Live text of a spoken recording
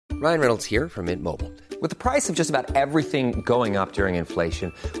Ryan Reynolds here from Mint Mobile. With the price of just about everything going up during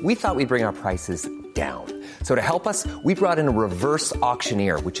inflation, we thought we'd bring our prices down. So to help us, we brought in a reverse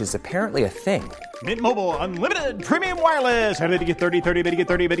auctioneer, which is apparently a thing. Mint Mobile Unlimited Premium Wireless. How to get 30, 30, bit to get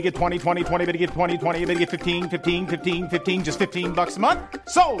 30, bit to get 20, 20, 20, bit to get 20, 20, bit to get 15, 15, 15, 15, just $15 a month?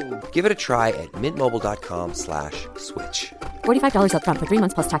 Sold! Give it a try at mintmobile.com/switch. $45 up front for 3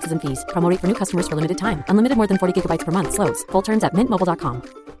 months plus taxes and fees. Promo rate for new customers for limited time. Unlimited more than 40 gigabytes per month. Slows full terms at mintmobile.com.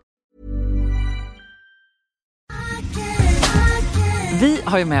 Vi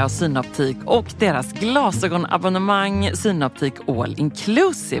har ju med oss Synoptik och deras glasögonabonnemang Synoptik All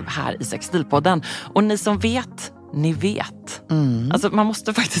Inclusive här i Sextilpodden. Och ni som vet, ni vet. Alltså man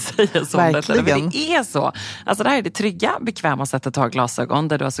måste faktiskt säga så. Verkligen. Det är så. Alltså det här är det trygga, bekväma sättet att ha glasögon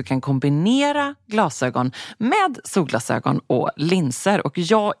där du alltså kan kombinera glasögon med solglasögon och linser. Och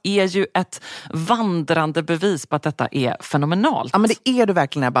jag är ju ett vandrande bevis på att detta är fenomenalt. Ja, men det är du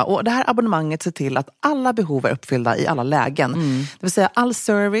verkligen, Ebba. Och det här abonnemanget ser till att alla behov är uppfyllda i alla lägen. Det vill säga all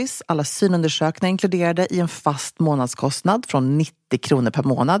service, alla synundersökningar inkluderade i en fast månadskostnad från 90 kronor per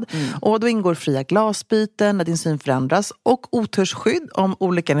månad. Och då ingår fria glasbyten när din syn förändras och otörsskydd om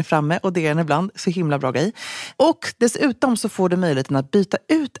olyckan är framme, och det är en ibland så himla bra grej. Och dessutom så får du möjligheten att byta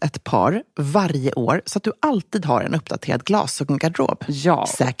ut ett par varje år så att du alltid har en uppdaterad glasögongarderob. Ja,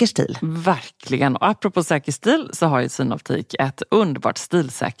 säker stil. Verkligen. Och apropå säker stil så har ju Synoptik ett underbart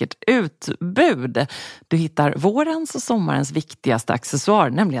stilsäkert utbud. Du hittar vårens och sommarens viktigaste accessoar,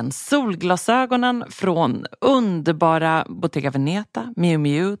 nämligen solglasögonen från underbara Bottega Veneta, Miu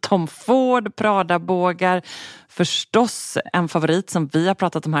Miu, Tom Ford, Prada-bågar. Förstås en favorit som vi har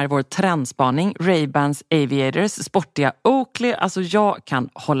pratat om här i vår trendspaning, Ray-Bans Aviators, sportiga Oakley. Alltså jag kan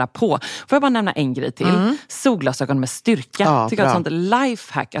hålla på. Får jag bara nämna en grej till? Solglasögon med styrka. Ja, tycker jag är ett bra. sånt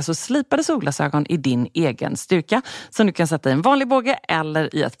lifehack. Alltså slipade solglasögon i din egen styrka som du kan sätta i en vanlig båge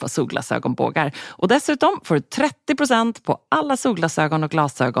eller i ett par solglasögonbågar. Och dessutom får du 30% på alla solglasögon och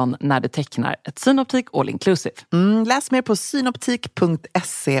glasögon när du tecknar ett Synoptik All Inclusive. Läs mer på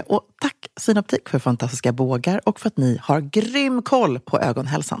synoptik.se, och tack Synoptik för fantastiska bågar och för att ni har grym koll på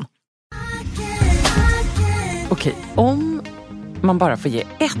ögonhälsan. Okej, om man bara får ge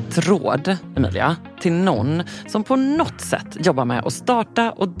ett råd, Emilia, till någon som på något sätt jobbar med att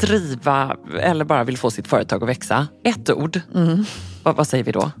starta och driva eller bara vill få sitt företag att växa. Ett ord. Vad säger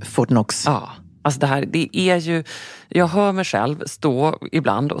vi då? Fortnox. Ja. Alltså det är ju, jag hör mig själv stå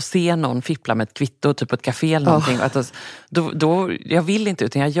ibland och se någon fippla med ett kvitto, typ på ett café eller någonting. Då, jag vill inte,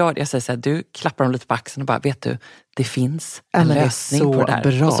 utan jag gör det. Jag säger så här, du klappar dem lite på axeln och bara, vet du, det finns en lösning på det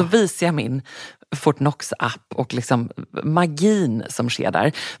här. Bra. Och så visar jag min Fortnox-app och liksom magin som sker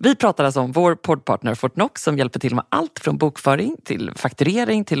där. Vi pratar alltså om vår poddpartner Fortnox som hjälper till med allt från bokföring till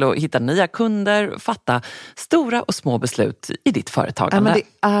fakturering till att hitta nya kunder, fatta stora och små beslut i ditt företagande. Ja, men det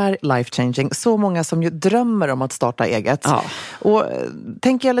är life-changing. Så många som ju drömmer om att starta eget. Ja. Och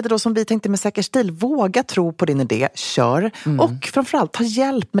tänker jag lite då som vi tänkte med säker stil, våga tro på din idé, kör. Och framförallt ta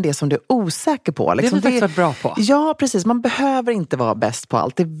hjälp med det som du är osäker på. Det har vi faktiskt varit bra på. Ja, precis. Man behöver inte vara bäst på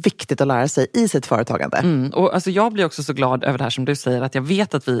allt. Det är viktigt att lära sig i sitt företagande. Och alltså jag blir också så glad över det här som du säger, att jag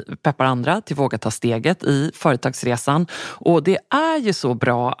vet att vi peppar andra till att våga ta steget i företagsresan. Och det är ju så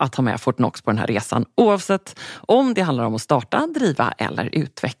bra att ha med Fortnox på den här resan, oavsett om det handlar om att starta, driva eller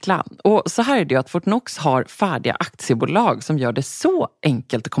utveckla. Och så här är det ju att Fortnox har färdiga aktiebolag som gör det så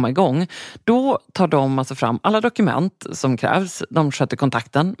enkelt att komma igång. Då tar de alltså fram alla dokument som krävs. De sköter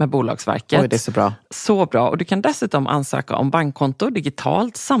kontakten med Bolagsverket. Oj, det är så bra. Så bra. Och du kan dessutom ansöka om bankkonto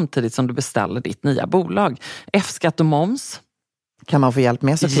digitalt samtidigt som du beställer ditt nya bolag. F-skatt och moms kan man få hjälp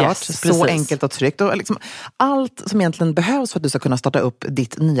med såklart. Yes, så precis. enkelt och tryggt. Och liksom allt som egentligen behövs för att du ska kunna starta upp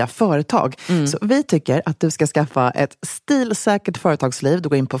ditt nya företag. Så vi tycker att du ska skaffa ett stilsäkert företagsliv. Du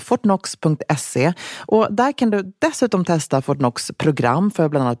går in på fortnox.se och där kan du dessutom testa Fortnox program för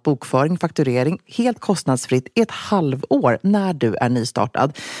bland annat bokföring, fakturering helt kostnadsfritt i ett halvår när du är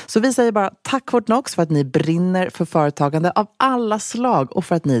nystartad. Så vi säger bara tack Fortnox för att ni brinner för företagande av alla slag och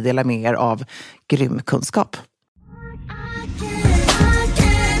för att ni delar med er av grym kunskap.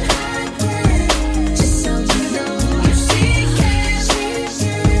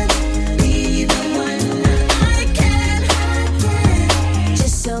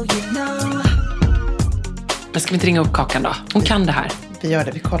 Men ska vi inte ringa upp Kakan då? Hon kan det här. Vi gör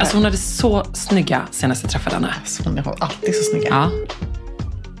det, vi kollar. Alltså hon hade så snygga senast jag träffade henne. Alltså, hon är alltid så snygga. Ja.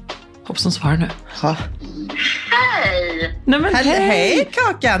 Hoppas hon svarar nu. Ja. Hej! Nej men Hej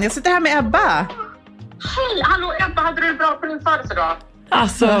Kakan, jag sitter här med Ebba. Hej, hallå Ebba, hade du det bra på din födelsedag?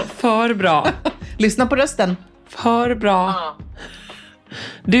 Alltså, för bra. Lyssna på rösten. För bra. Ja.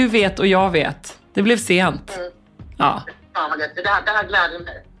 Du vet och jag vet. Det blev sent. Ja. Fan vad gött, det här gläder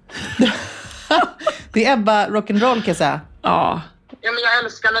mig. Det är Ebba rock'n'roll kan jag säga. Ja. Ja, men jag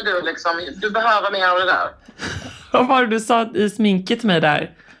älskar när du liksom, du behöver mer av det där. Vad var det du sa i sminket till mig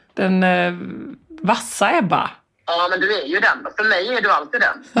där? Den vassa Ebba. Ja, men du är ju den. För mig är du alltid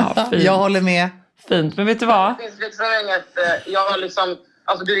den. Ja, fint. Jag håller med. Fint, men vet du vad? Det finns liksom inget, jag har liksom,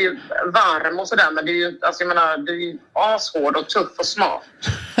 alltså du är ju varm och sådär, men du är ju, alltså jag menar, du är ju ashård och tuff och smart.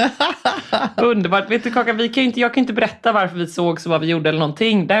 Underbart. Vet du Kakan, jag kan inte berätta varför vi såg så vad vi gjorde eller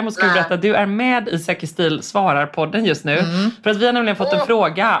någonting. Däremot ska vi berätta att du är med i Säker stil svarar-podden just nu. För att vi har nämligen fått en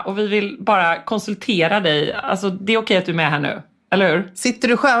fråga och vi vill bara konsultera dig. Alltså det är okej att du är med här nu, eller hur? Sitter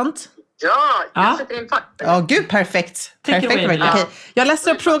du skönt? Ja, jag sitter in faktiskt. Ja, gud, perfekt. Tycker Perfekt. du det? Okej. Jag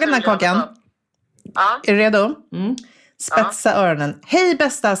läser upp frågan här, Kakan. Ja. Är du redo? Spetsa öronen. Hej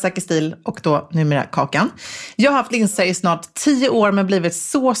bästa Säker stil och då numera Kakan. Jag har haft linser i snart 10 år men blivit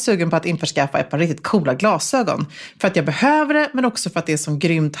så sugen på att införskaffa ett par riktigt coola glasögon. För att jag behöver det men också för att det är en sån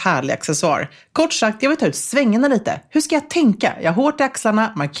grymt härlig accessoar. Kort sagt, jag vill ta ut svängarna lite. Hur ska jag tänka? Jag har hårt i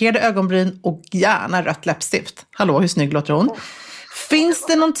axlarna, markerade ögonbryn och gärna rött läppstift. Hallå, hur snygg låter hon? Finns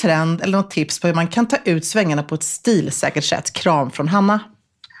det någon trend eller något tips på hur man kan ta ut svängarna på ett stilsäkert sätt? Kram från Hanna.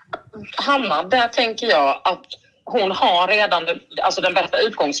 Hanna, där tänker jag att hon har redan alltså den bästa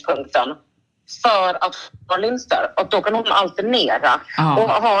utgångspunkten för att ha linser. Och då kan hon alternera. Och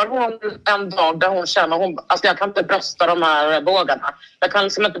har hon en dag där hon känner alltså jag kan inte brösta de här bågarna. Jag kan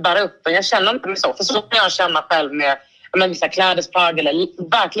liksom inte bära upp den. Jag känner inte mig så. För så kan jag känna själv med vissa klädesplagg eller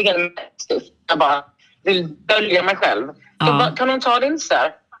verkligen stift. Jag bara vill dölja mig själv. Då kan hon ta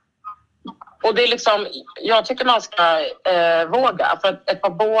linser. Och det är liksom, jag tycker man ska våga. För att ett par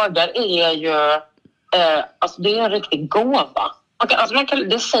bågar är ju, alltså det är en riktig gåva.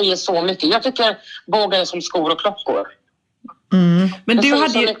 Det säger så mycket. Jag tycker bågar är som skor och klockor. Men det du säger hade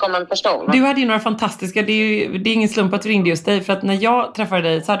så ju, mycket om en person. du hade ju några fantastiska, det är ingen slump att du ringde just dig. För att när jag träffade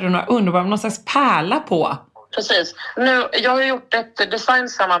dig så hade du några underbara, någon slags pärla på. Precis. Nu, jag har gjort ett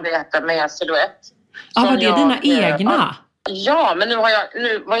designsamarbete med Silhouette. Ja, var det dina egna? Ja, men nu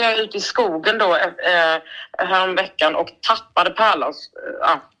var jag ute i skogen då häromveckan och tappade pärlan.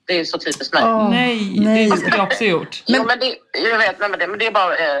 Ja, det är ju så typiskt mig. Nej, det skulle jag också gjort. Jo, men jag vet, men det är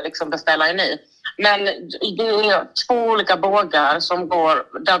bara liksom beställa en ny. Men det är 2 olika bågar som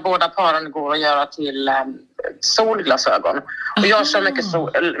går, där båda paren går att göra till solglasögon. Och jag kör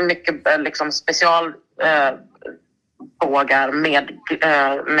mycket liksom special bågar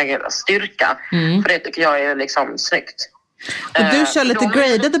med styrka. För det tycker jag är liksom snyggt. Och du kör lite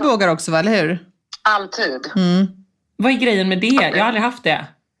graded bågar också, va, eller hur? Alltid. Vad är grejen med det? Jag har aldrig haft det.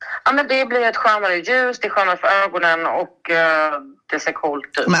 Ja, men det blir ett skönare ljus, det är skönare för ögonen och det ser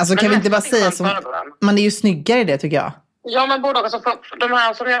coolt ut. Men alltså kan vi inte bara säga som... Man är ju snyggare i det, tycker jag. Ja, men både alltså, de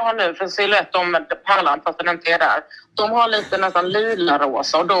här som jag har nu för Silhouette, de med pärlan, fast den inte är där. De har lite nästan lila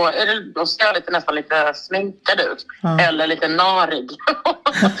rosa och då ser jag nästan lite sminkad ut. Eller lite narig.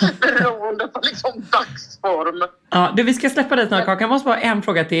 Beroende på liksom dagsform. Ja, vi ska släppa dig snart, Kakan. Jag måste bara en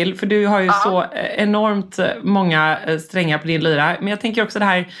fråga till. För du har ju så enormt många strängar på din lyra. Men jag tänker också det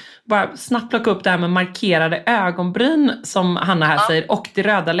här, bara snabbt plocka upp det här med markerade ögonbryn som Hanna här säger. Och det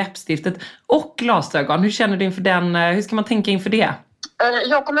röda läppstiftet och glasögon. Hur känner du inför den? Hur ska man tänka inför det?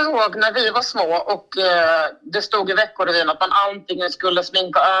 Jag kommer ihåg när vi var små och det stod i Veckorevyn att man antingen skulle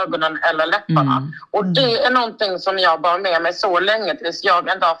sminka ögonen eller läpparna. Och det är någonting som jag bar med mig så länge tills jag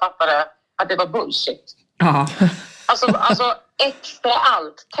en dag fattade att det var bullshit. Ja. Alltså extra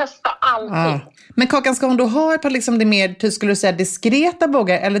allt, testa allting. Men Kakan, ska hon då ha ett par liksom det mer, skulle du säga, diskreta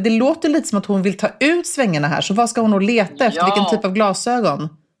bågar? Eller det låter lite som att hon vill ta ut svängarna här. Så vad ska hon då leta efter? Vilken typ av glasögon?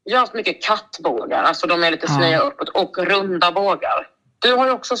 Jag har mycket kattbågar, alltså de är lite snöa uppåt, och runda bågar. Du har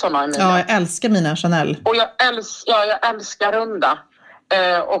ju också sådana, Emilia. Ja, jag älskar mina Chanel. Och jag älskar runda.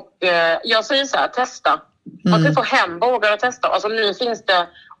 Jag säger så här, testa. Man kan få hem bågar och testa. Alltså nu finns det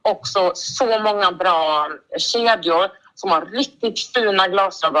också så många bra kedjor som har riktigt fina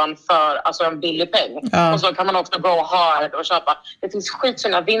glasögon för alltså en billig peng. Och så kan man också gå och ha och köpa. Det finns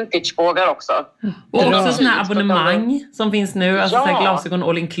skitfina vintagebågar också. Och också sådana här abonnemang som finns nu. Alltså så här glasögon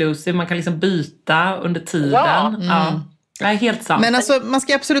all inclusive. Man kan liksom byta under tiden. Det är helt sant. Men alltså, man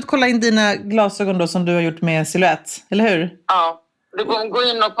ska absolut kolla in dina glasögon då som du har gjort med Silhouette, eller hur? Ja. Du går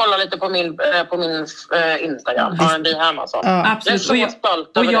in och kolla lite på min Instagram. R&D Hermansson. Absolut. Jag är så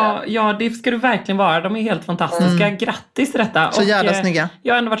stolt över det. Ja, det ska du verkligen vara. De är helt fantastiska. Grattis till detta. Så jävla snygga.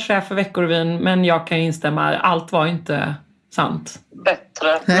 Jag har ändå varit chef för Veckorevyn, men jag kan instämma. Allt var inte sant.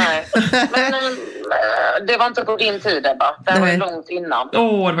 Bättre, nej. Men det var inte på din tid, Ebba. Det var långt innan. Det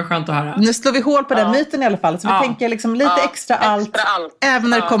var skönt att höra. Nu slår vi hål på den myten i alla fall. Så vi tänker liksom lite extra allt. Även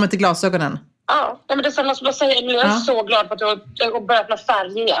när det kommer till glasögonen. Ja, men det är som jag skulle säga, jag är så glad för att du har börjat med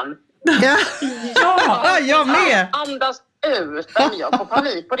färg igen. Ja, jag med. Andas ut, jag får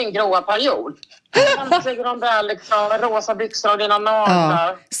panik på din gråa period. Jag lägger de där liksom rosa byxor och dina naglar.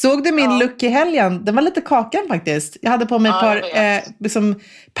 Ja. Såg du min look i helgen? Den var lite kakan faktiskt. Jag hade på mig ett par liksom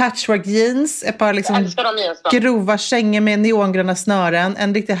patchwork jeans, ett par liksom grova kängor med neongröna snören,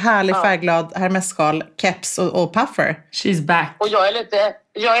 en riktigt härlig färgglad Hermes-sjal, keps och puffer. She's back. Och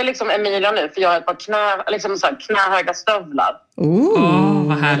jag är liksom Emilia nu, för jag har ett par knähöga stövlar.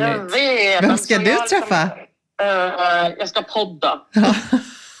 Vad härligt. Jag vet. Vem ska du träffa? Jag ska podda.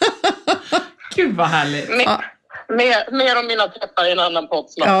 Gud vad härligt. Mer om mina träffar i en annan podd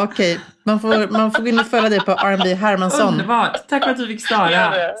snart. Ja, okej. Man får gå in och följa dig på R&B Hermansson. Underbart. Tack för att du fick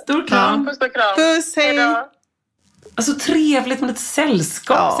svara. Stor kram. Puss och kram. Puss, hej. Hejdå. Alltså trevligt med lite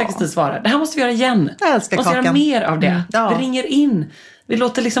sällskap, säkert svara. Det här måste vi göra igen. Jag älskar måste kakan. göra mer av det. Ja. Vi ringer in. Vi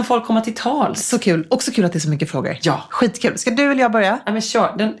låter liksom folk komma till tals. Så kul. Också kul att det är så mycket frågor. Ja. Skitkul. Ska du eller jag börja? Ja, men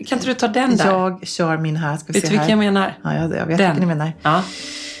kör. Kan inte du ta den där? Jag kör min här. Ska vi Vet se du vilken här. jag menar? Ja, jag vet Den. vilken ni menar. Ja.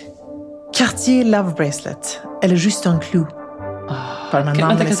 Cartier Love Bracelet. Eller just un clou. Bara med Vänta,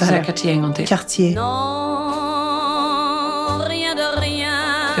 namnen kan är du så säga här. Cartier en gång till? Cartier.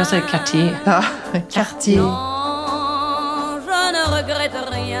 Jag säger Cartier. Ja, Cartier.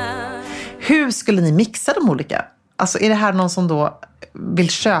 Hur skulle ni mixa de olika? Alltså är det här någon som då vill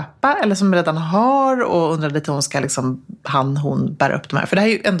köpa eller som redan har och undrar lite hur hon ska liksom hon bära upp de här? För det här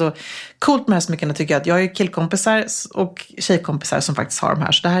är ju ändå coolt med de här smyckena, tycker jag. Att jag har ju killkompisar och tjejkompisar som faktiskt har de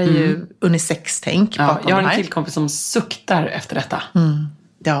här. Så det här är ju unisex-tänk bakom Jag har de här. en killkompis som suktar efter detta.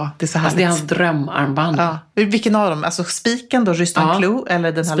 Ja, det är så härligt. Alltså det är hans drömarmband. Ja. Vilken av dem? Alltså spiken då, just en clou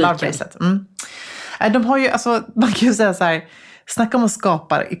eller den här Spiken. Love Bracelet? De har ju, alltså man kan ju säga så här, snacka om att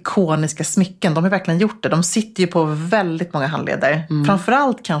skapa ikoniska smycken. De har verkligen gjort det. De sitter ju på väldigt många handleder.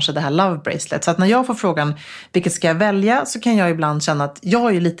 Framförallt kanske det här Love Bracelet. Så att när jag får frågan vilket ska jag välja, så kan jag ibland känna att jag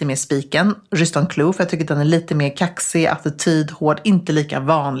är ju lite mer spiken, just en clou, för jag tycker att den är lite mer kaxig, attityd, hård, inte lika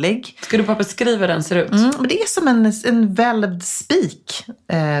vanlig. Ska du bara beskriva hur den ser ut? Men det är som en välvd spik.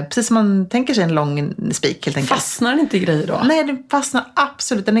 Precis som man tänker sig en lång spik helt enkelt. Fastnar den inte i grejer då? Nej, den fastnar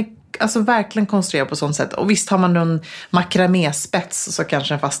absolut. Den är alltså verkligen konstruerad på sånt sätt. Och visst, har man någon makramé-spets så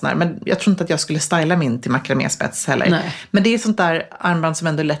kanske den fastnar. Men jag tror inte att jag skulle styla min till makramé-spets heller. Nej. Men det är sånt där armband som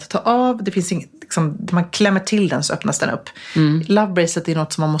ändå är lätt att ta av. Det finns inget, liksom, man klämmer till den så öppnas den upp. Love Bracelet är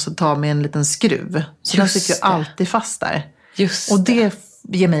något som man måste ta med en liten skruv. Så den sitter ju alltid fast där. Just och det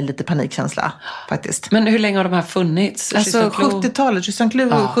ger mig lite panikkänsla faktiskt. Men hur länge har de här funnits? Alltså 70-talet, Just en clou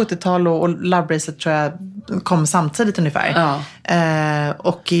 70-tal och Love Bracelet tror jag kom samtidigt ungefär.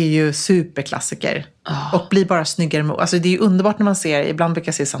 Och är ju superklassiker. Och blir bara snyggare med, alltså det är ju underbart när man ser, ibland brukar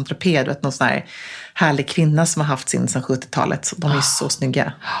jag se Saint-Tropez, någon sån här härlig kvinna som har haft sin sedan 70-talet. De är så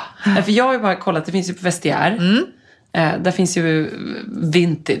snygga. För jag har ju bara kollat, det finns ju på Vestiaire. Där finns ju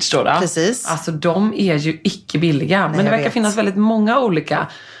vintage då. Precis. Alltså de är ju icke billiga. Men det verkar finnas väldigt många olika.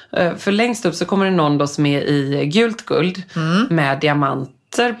 För längst upp så kommer det någon då som är i gult guld med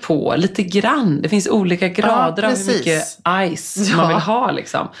diamanter på lite grann. Det finns olika grader av hur mycket ice man vill ha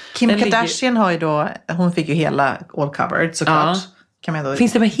liksom. Kim Kardashian har ju då, hon fick ju hela all covered såklart. Kan man då...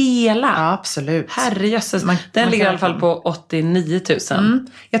 Finns det med hela? Ja, absolut. Herrejösses. Den ligger i alla fall på 89 000.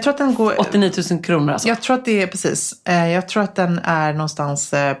 Jag tror att den går... 89 000 kronor alltså. Jag tror att det är precis. Jag tror att den är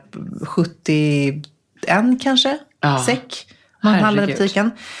någonstans 71 kanske. Säck. Man handlar i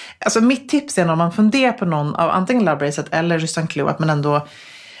butiken. Alltså mitt tips är när man funderar på någon av antingen Love Bracelet eller Just en clou, att man ändå,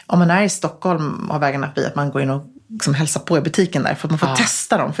 om man är i Stockholm och har vägarna förbi, att man går in och liksom hälsar på i butiken där för att man får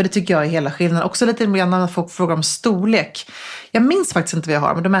testa dem. För det tycker jag är hela skillnaden. Också lite när folk frågar om storlek. Jag minns faktiskt inte vad jag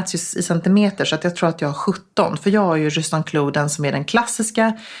har, men de mäts ju i centimeter, så att jag tror att jag har 17. För jag har ju Just en clou, den som är den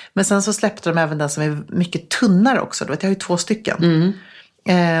klassiska. Men sen så släppte de även den som är mycket tunnare också. Du vet, jag har ju 2 stycken.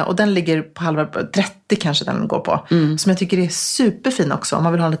 Och den ligger på halva 30 kanske den går på. Som jag tycker är superfin också om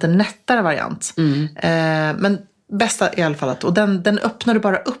man vill ha en lite nättare variant. Men bästa är i alla fall att, och den öppnar du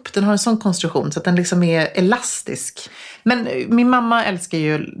bara upp. Den har en sån konstruktion så att den liksom är elastisk. Men min mamma älskar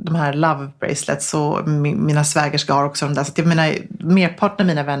ju de här Love Bracelets och mina svägerskor har också de där. Så att jag menar, merparten av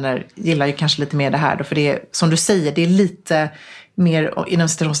mina vänner gillar ju kanske lite mer det här då, för det är, som du säger, det är lite mer, inom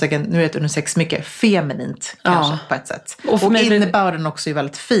citationstecken, nu är det ett unisex mycket feminint kanske på ett sätt. Och innebörden också är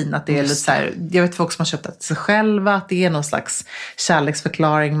väldigt fin, att det är lite så här, jag vet folk som har köpt det till sig själva, att det är någon slags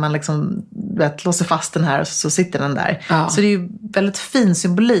kärleksförklaring, man liksom låser fast den här och så sitter den där. Så det är ju väldigt fin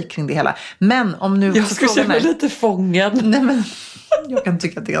symbolik kring det hela. Men om nu jag skulle känna mig lite fångad. Nej, men Jag kan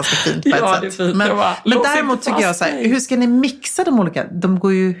tycka att det är ganska fint på ett Ja, sätt. det är fint. Men däremot tycker jag så här, hur ska ni mixa de olika? De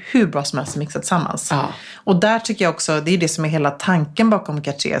går ju hur bra som helst att mixa tillsammans. Ja. Och där tycker jag också, det är det som är hela tanken bakom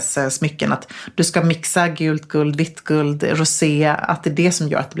Cartiers smycken. Att du ska mixa gult guld, vitt guld, rosé. Att det är det som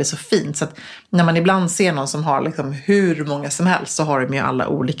gör att det blir så fint. Så att när man ibland ser någon som har liksom hur många som helst, så har de ju alla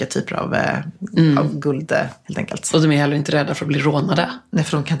olika typer av guld helt enkelt. Och de är heller inte rädda för att bli rånade. Nej,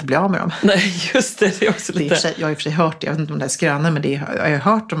 för de kan inte bli av med dem. Nej, just det. Det är också lite... Jag har i och för sig hört det, jag vet inte om det är skrönor, men jag har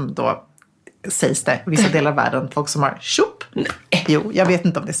hört om då, sägs det, vissa delar av världen, folk som har tjopp. Jo, jag vet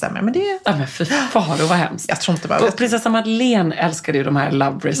inte om det stämmer, men det är... Ja, men fy far, vad hemskt. Jag tror inte bara... Och prinsessa Madeleine älskade ju de här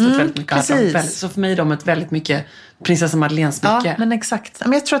Love Bracelet väldigt mycket. Precis. Så för mig är de ett väldigt mycket prinsessa Madeleine-smycke. Ja, men exakt.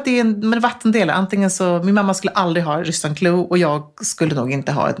 Men jag tror att det är en vattendelare. Antingen så, min mamma skulle aldrig ha Ryssland Clue och jag skulle nog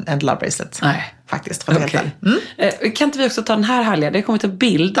inte ha en Love Bracelet. Nej. Faktiskt, för att okay. Kan inte vi också ta den här härliga? Det har kommit en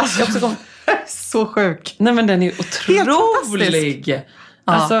bild. Så sjuk. Nej, men den är otrolig.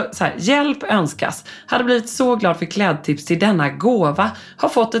 Alltså, så här, hjälp önskas. Hade blivit så glad för klädtips till denna gåva. Har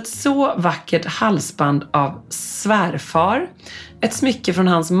fått ett så vackert halsband av svärfar. Ett smycke från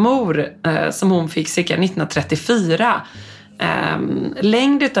hans mor som hon fick cirka 1934.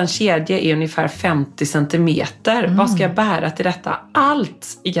 Längd utan kedja är ungefär 50 centimeter. Vad ska jag bära till detta? Allt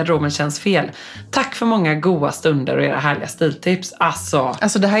i garderoben känns fel. Tack för många goda stunder och era härliga stiltips.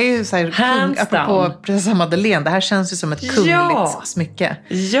 Alltså det här är ju så här, apropå prinsessa Madeleine, det här känns ju som ett kungligt smycke.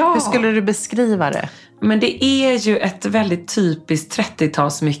 Ja. Hur skulle du beskriva det? Men det är ju ett väldigt typiskt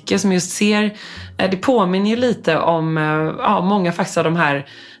 30-talsmycke som just ser, det påminner ju lite om många faktiskt av de här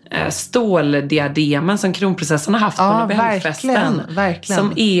ståldiademen som kronprinsessan har haft på Nobelfesten.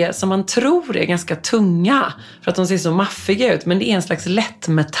 Verkligen. Som man tror är ganska tunga för att de ser så maffiga ut. Men det är en slags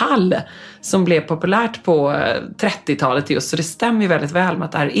lättmetall som blev populärt på 30-talet just. Så det stämmer ju väldigt väl med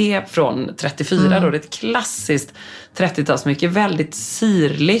att det här är från 34 då. Det är ett klassiskt 30-talsmycke. Väldigt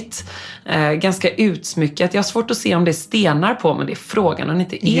sirligt. Ganska utsmyckat. Jag har svårt att se om det är stenar på, men det är frågan om det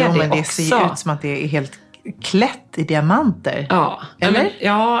inte är det men det också. Det ser ju ut som att det är helt klätt i diamanter. Ja, eller?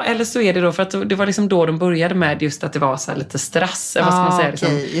 Eller så är det då för att det var liksom då de började med just att det var så här lite strass, vad ska man säga, liksom,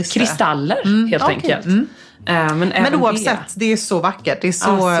 kristaller helt enkelt. Men oavsett, det är så vackert. Det är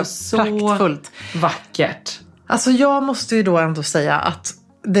så praktfullt. Vackert. Alltså jag måste ju då ändå säga att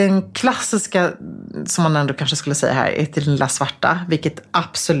den klassiska, som man ändå kanske skulle säga här, är till den lilla svarta, vilket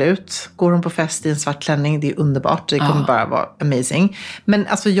absolut, går hon på fest i en svart klänning, det är underbart, det kommer bara vara amazing. Men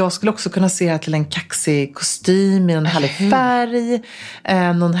alltså jag skulle också kunna se här till en kaxig kostym i en härlig färg,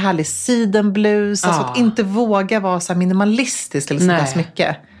 någon härlig sidenblus, alltså att inte våga vara så här minimalistisk eller sånt där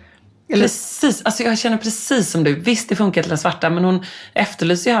smycke. Precis, alltså jag känner precis som du. Visst, det funkar till den svarta, men hon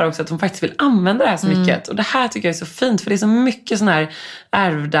efterlyser ju här också att hon faktiskt vill använda det här smycket. Och det här tycker jag är så fint, för det är så mycket såna här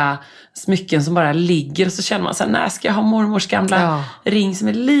ärvda smycken som bara ligger, och så känner man så här, när ska jag ha mormors gamla ring som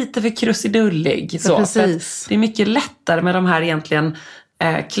är lite för krusidullig. Så, precis. Det är mycket lättare med de här egentligen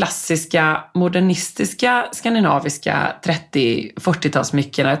klassiska, modernistiska, skandinaviska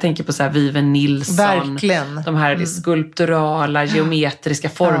 30-40-talsmyckena. Jag tänker på så här Viven Nilsson. Verkligen. De här skulpturala, geometriska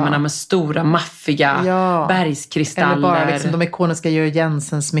formerna med stora, maffiga bergskristaller. Eller bara liksom de ikoniska Georg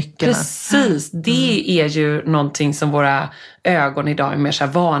Jensen-smyckena. Precis. Det är ju någonting som våra ögon idag är mer så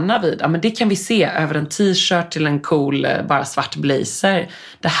här vana vid. Ja, men det kan vi se över en t-shirt till en cool, bara svart blazer.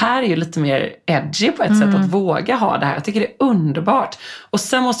 Det här är ju lite mer edgy på ett sätt, att våga ha det här. Jag tycker det är underbart. Och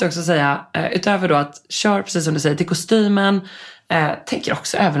sen måste jag också säga, utöver då att kör, precis som du säger, till kostymen, tänker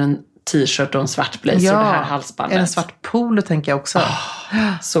också över en t-shirt och en svart blazer och det här halsbandet. En svart polo tänker jag också.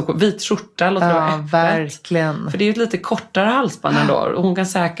 Så vit skjorta låter det vara öppet. Verkligen. För det är ju ett lite kortare halsband ändå. Och hon kan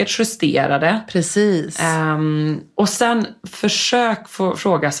säkert justera det. Precis. Och sen försök få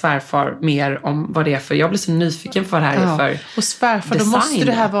fråga svärfar mer om vad det är för. Jag blir så nyfiken på vad det här är för och svärfar, design. Då måste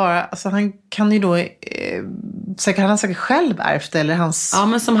det här vara, alltså han kan ju då han har säkert själv ärvt eller hans... Ja,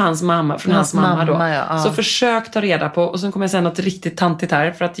 men som hans mamma, från hans mamma då. Ja. Så försök ta reda på, och så kommer jag säga något riktigt tantigt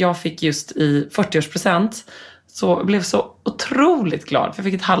här, för att jag fick just i 40-årspresent, så jag blev så otroligt glad, för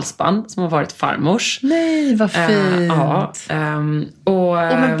jag fick ett halsband som har varit farmors. Nej, vad fint.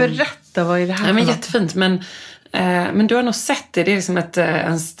 Men berätta, vad är det här? Ja, men jättefint, men du har nog sett det. Det är liksom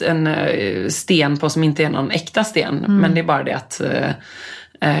en sten på som inte är någon äkta sten. Men det är bara det att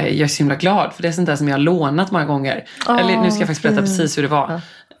jag är så himla glad, för det är sånt där som jag har lånat många gånger. Eller nu ska jag faktiskt berätta precis hur det var.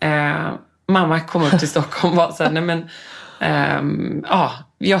 Mamma kom upp till Stockholm och var så här, nej men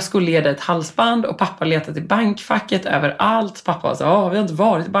jag skulle leda ett halsband, och pappa letade i bankfacket överallt. Pappa var så, vi har inte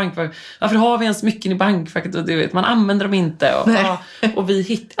varit i bankfacket. Varför har vi ens mycket i bankfacket? Och du vet, man använder dem inte. Och vi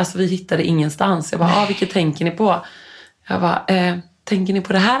hittade ingenstans. Jag bara, vilket tänker ni på? Jag bara, tänker ni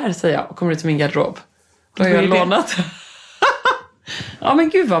på det här, säger jag, och kommer ut till min garderob. Då har jag lånat. Ja men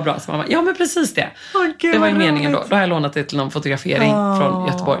gud vad bra, sa mamma. Ja men precis det. Gud, det var ju vad meningen roligt. då. Då har jag lånat det till någon fotografering från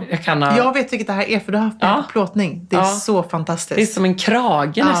Göteborg. Jag vet vilket det här är, för du har haft det på plåtning. Det är så fantastiskt. Det är som en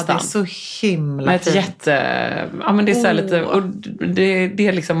krage nästan. Ja, det är så himla med ett fint. Ja men det är så här lite, och det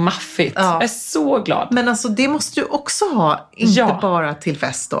är liksom maffigt. Ja. Jag är så glad. Men alltså det måste du också ha, inte bara till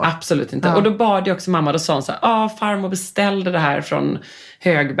fest då. Absolut inte. Och då bad jag också mamma, då sa hon så här, farmor beställde det här från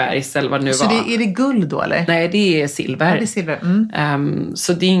Högbergs eller vad det nu så var. Så är det guld då eller? Nej, det är silver. Ja, det är silver.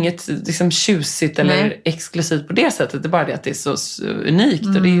 Så det är inget liksom tjusigt eller exklusivt på det sättet. Det är bara det att det är så unikt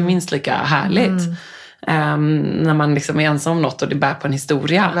och det är ju minst lika härligt. När man liksom är ensam om något och det bär på en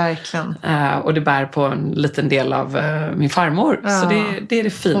historia. Verkligen. Och det bär på en liten del av min farmor. Så det är det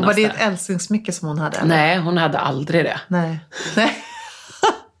finaste. Och var det ett älsklingsmycke som hon hade? Eller? Nej, hon hade aldrig det. Nej.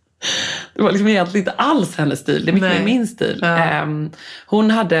 Det var liksom egentligen inte alls hennes stil. Det är mycket mer min stil. Ja.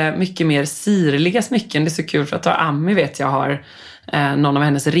 Hon hade mycket mer sirliga smycken. Det är så kul för att Ami vet jag har någon av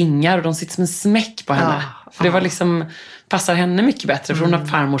hennes ringar och de sitter som en smäck på henne. För det var liksom, passar henne mycket bättre för hon har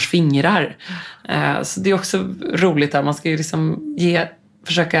farmors fingrar. Så det är också roligt att man ska ju liksom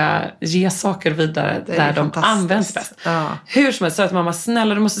försöka ge saker vidare där de används bäst. Ja. Hur som helst sa jag till mamma,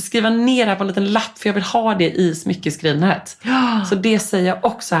 snälla du måste skriva ner här på en liten lapp för jag vill ha det i smyckeskrivnet. Ja. Så det säger jag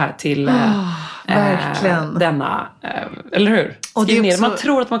också här till denna, eller hur? Skriv ner. Man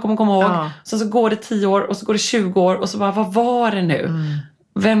tror att man kommer komma ihåg. Så går det 10 år och så går det 20 år och så bara, vad var det nu?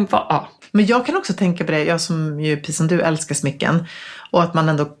 Vem var... Ja. Men jag kan också tänka på det, jag som ju precis som du älskar smycken. Och att man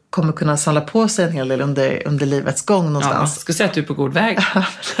ändå kommer kunna samla på sig en hel del under livets gång någonstans. Ja, jag skulle säga att du är på god väg.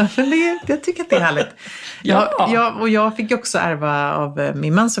 Jag tycker att det är härligt. Jag fick ju också ärva av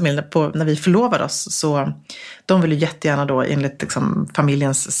min mans familj när vi förlovade oss. Så de ville jättegärna då enligt liksom,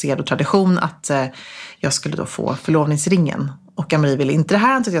 familjens sed och tradition att jag skulle då få förlovningsringen. Och Marie ville inte det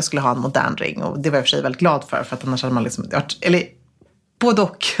här, att jag skulle ha en modern ring. Och det var jag för sig väldigt glad för att annars hade man liksom... Både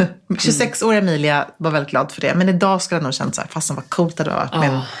och. 26-åriga Emilia var väldigt glad för det. Men idag skulle jag nog känt så här, fastän vad coolt det var med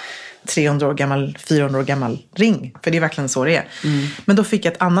en 300 år gammal, 400 år gammal ring. För det är verkligen så det är. Men då fick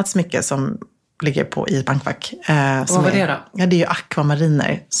jag ett annat smycke som ligger på i ett bankfack. Vad var det då? Ja, det är ju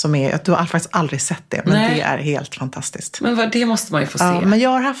akvamariner. Du har faktiskt aldrig sett det. Men det är helt fantastiskt. Men det måste man ju få se. Ja, men jag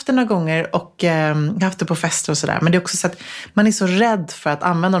har haft det några gånger och jag har haft det på fester och sådär. Men det är också så att man är så rädd för att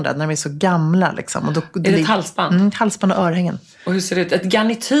använda dem där när de är så gamla. Liksom. Och då, är det ett halsband? Halsband och örhängen. Och hur ser det ut? Ett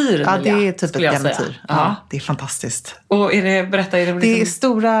garnityr? Ja, det är typ ett garnityr. Ja, det är fantastiskt. Och berätta, är det liksom... Det är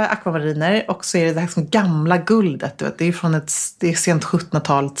stora akvamariner och så är det här som gamla guldet. Du vet. Det är från det är sent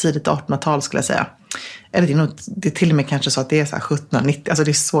 1700-tal, tidigt 1800-tal skulle jag säga. Eller det är till och med kanske så att det är så här 1790, alltså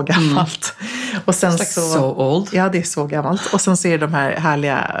det är så gammalt. Och sen so old. Ja, det är så gammalt. Och sen så är det de här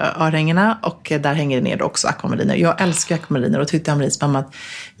härliga örhängena och där hänger det ner också akvamariner. Jag älskar akvamariner och tyckte Amaris mamma att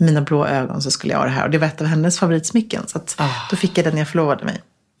mina blå ögon så skulle jag ha det här. Och det var ett av hennes favoritsmycken. Så att då fick jag den när jag förlovade mig.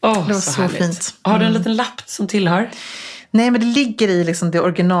 Det var så fint. Har du en liten lapp som tillhör? Nej, men det ligger i liksom det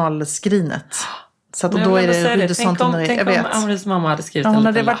originalskrinet. Så att, och då är det tänk om Amaris mamma hade skrivit en hon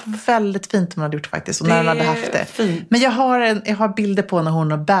liten hade lapp. varit väldigt fint om hon hade gjort faktiskt. Och när hon hade haft det. Fint. Men jag har bilder på när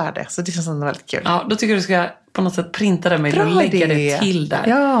hon bär det. Så det känns väldigt kul. Ja, då tycker jag du ska på något sätt printa det med och lägga det till där.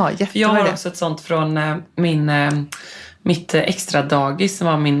 Ja, jättebra. För jag har också ett sånt från mitt extra dagis som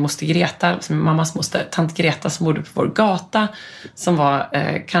var min moster Greta, som min mammas moster, tant Greta som bodde på vår gata, som var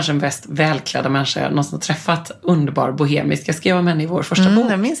kanske den bäst välklädda människa jag någonsin har träffat, underbar bohemisk. Jag skrev om henne i vår första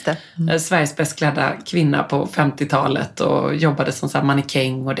bok. Jag minns det. Sveriges bäst klädda kvinna på 50-talet och jobbade som så här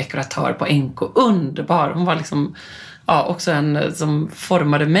mannekäng och dekoratör på NK. Underbar. Hon var liksom också en som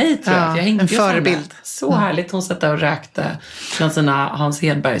formade mig tror jag. Jag hängde en förebild. Så härligt. Hon satt där och rökte bland sina Hans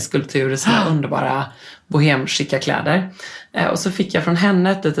Hedbergs skulpturer, sina underbara bohemskicka kläder. Och så fick jag från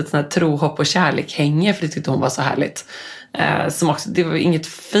henne ett litet sånt här tro, hopp och kärlek-hänge, för det tyckte hon var så härligt. Som också, det var inget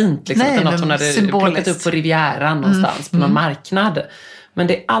fint liksom, utan något hon hade plockat upp på Rivieran någonstans på någon marknad. Men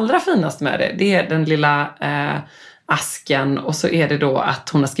det allra finaste med det är den lilla asken, och så är det då att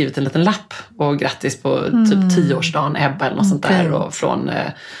hon har skrivit en liten lapp och grattis på typ 10-årsdagen Ebba eller något sånt där, och från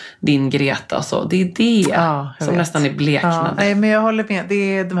din Greta och så. Det är det som nästan är bleknande. Nej, men jag håller med.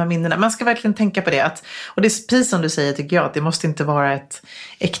 Det är de här minnena. Man ska verkligen tänka på det. Och det är precis som du säger, tycker jag, att det måste inte vara ett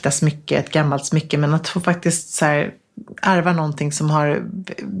äkta smycke, ett gammalt smycke, men att få faktiskt så här ärva någonting som har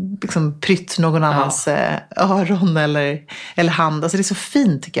liksom prytt någon annans öron eller hand. Alltså det är så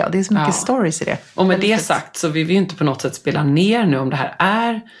fint tycker jag. Det är så mycket stories i det. Och med det sagt så vill vi ju inte på något sätt spela ner nu om det här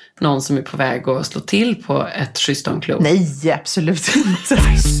är någon som är på väg att slå till på ett schysst omklubb. Nej, absolut inte.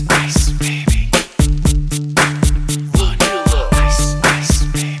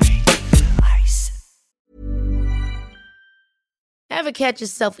 Ever catch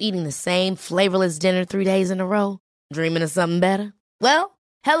yourself eating the same flavorless dinner 3 days in a row? Dreaming of something better? Well,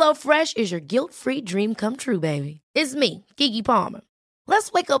 HelloFresh is your guilt-free dream come true, baby. It's me, Keke Palmer.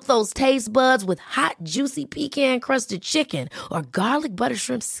 Let's wake up those taste buds with hot, juicy pecan-crusted chicken or garlic butter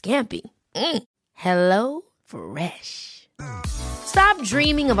shrimp scampi. Hello Fresh. Stop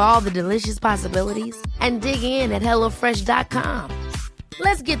dreaming of all the delicious possibilities and dig in at HelloFresh.com.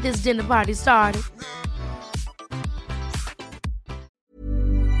 Let's get this dinner party started.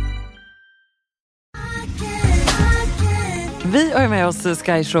 Vi har med oss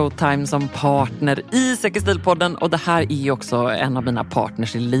Sky Showtime som partner i Säker Stil-podden och det här är ju också en av mina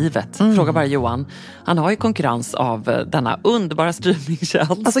partners i livet. Fråga bara Johan. Han har ju konkurrens av denna underbara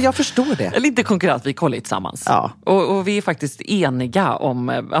streamingtjänst. Alltså jag förstår det. Eller inte konkurrens, vi kollar tillsammans. Ja. Och vi är faktiskt eniga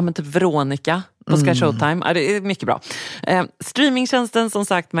om typ Veronica på Sky Showtime. Ja, det är mycket bra. Streamingtjänsten som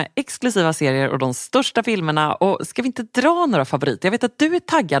sagt med exklusiva serier och de största filmerna. Och ska vi inte dra några favoriter? Jag vet att du är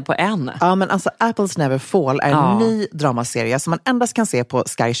taggad på en. Ja, men alltså Apples Never Fall är en ny dramaserie som man endast kan se på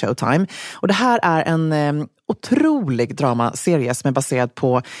Sky Showtime. Och det här är en otrolig dramaserie som är baserad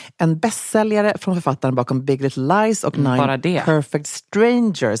på en bästsäljare från författaren bakom Big Little Lies och Nine Perfect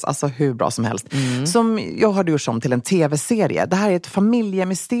Strangers. Alltså hur bra som helst. Som jag har gjort om till en tv-serie. Det här är ett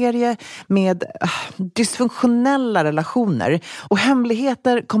familjemysterie med dysfunktionella relationer. Och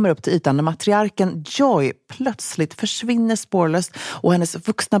hemligheter kommer upp till ytan när matriarken Joy plötsligt försvinner spårlöst och hennes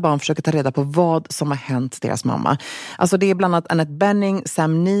vuxna barn försöker ta reda på vad som har hänt deras mamma. Alltså det är bland annat Annette Bening,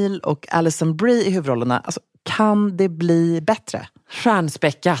 Sam Neill och Alison Brie i huvudrollerna. Alltså, kan det bli bättre?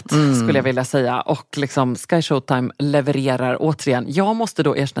 Stjärnspäckat skulle jag vilja säga. Och liksom Sky Showtime levererar återigen. Jag måste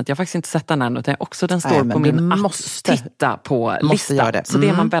då erkänna att jag faktiskt inte sett den än utan också den står på min att titta på lista. Så det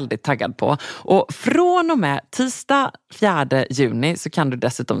är man väldigt taggad på. Och från och med tisdag 4 juni så kan du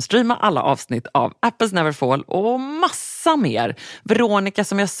dessutom streama alla avsnitt av Apples Never Fall och massa mer. Veronica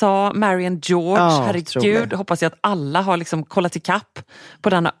som jag sa, Marian George, herregud. Hoppas jag att alla har liksom kollat i kapp på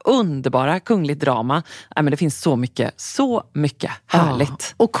denna underbara kungligt drama. Nej, men det finns så mycket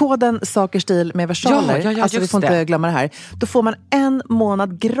härligt. Och koden Saker Stil med versaler, alltså vi får inte glömma det här. Då får man 1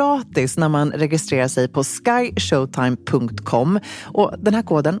 månad gratis när man registrerar sig på skyshowtime.com. Och den här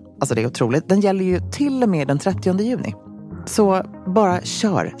koden, alltså det är otroligt, den gäller ju till och med den 30 juni. Så bara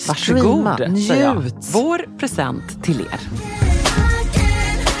kör, streama, njut. Vår present till er.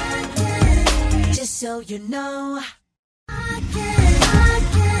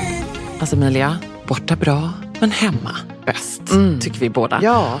 Alltså Emilia, borta bra men hemma bäst, tycker vi båda.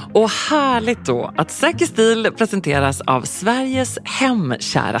 Ja. Och härligt då att Säker Stil presenteras av Sveriges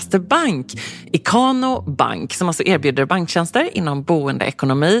hemkäraste bank, Ikano Bank, som alltså erbjuder banktjänster inom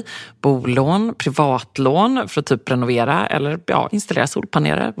boendeekonomi, bolån, privatlån för att typ renovera eller installera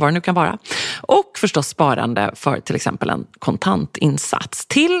solpaneler, vad det nu kan vara. Och förstås sparande för till exempel en kontantinsats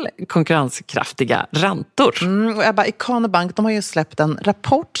till konkurrenskraftiga räntor. Och Ebba, Ikano Bank, de har ju släppt en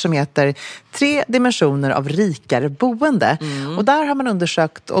rapport som heter 3 dimensioner av rikare boende. Och där har man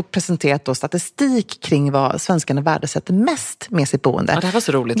undersökt och presenterat då statistik kring vad svenskarna värdesätter mest med sitt boende. Ja, det här var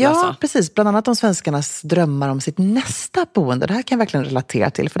så roligt att läsa. Ja, precis. Bland annat om svenskarnas drömmar om sitt nästa boende. Det här kan jag verkligen relatera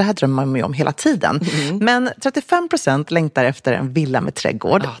till, för det här drömmer man ju om hela tiden. Men 35% längtar efter en villa med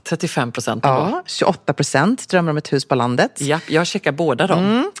trädgård. Ja, 35%. Ja, 28% drömmer om ett hus på landet. Ja, jag checkar båda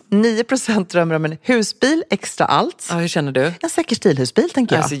dem. 9% drömmer om en husbil, extra allt. Ja, hur känner du? En säker stilhusbil,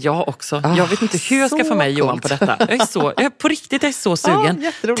 tänker jag. Alltså jag också. Jag vet inte hur jag ska få med Johan på detta. Jag är så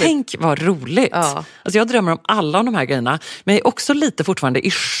sugen. Tänk vad roligt. Ja. Alltså jag drömmer om alla av de här grejerna. Men jag är också lite fortfarande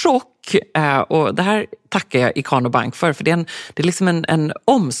i chock. Och det här tackar jag Ikano Bank för det är liksom en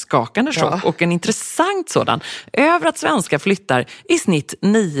omskakande chock och en intressant sådan. Över att svenskar flyttar i snitt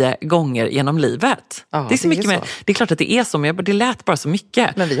 9 gånger genom livet. Det är så mycket mer. Det är klart att det är så, men det lät bara så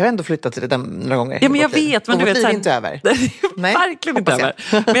mycket. Men vi har ändå flyttat till det några gånger. Ja, men jag vet. Men du vet, är inte över. Nej, verkligen inte över.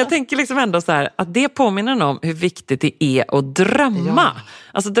 Men jag tänker liksom ändå så här att det påminner om hur viktigt det är att drömma. Ja.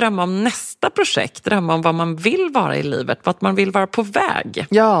 Alltså drömma om nästa projekt, drömma om vad man vill vara i livet, vart man vill vara på väg.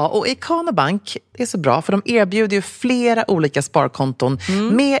 Ja, och Ikano Bank är så bra för de erbjuder ju flera olika sparkonton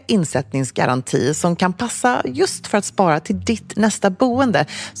med insättningsgaranti som kan passa just för att spara till ditt nästa boende.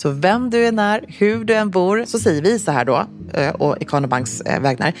 Så vem du än är, hur du än bor, så säger vi så här då, och Ikano Banks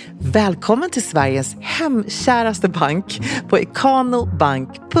vägnar: välkommen till Sveriges hemkäraste bank på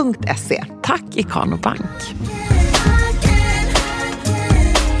ikanobank.se. Tack Ikano Bank.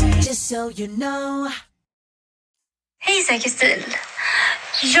 So you know. Hej Säker Stil.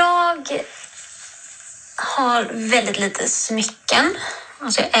 Jag har väldigt lite smycken.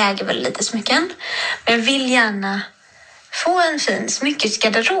 Alltså jag äger väldigt lite smycken. Men jag vill gärna få en fin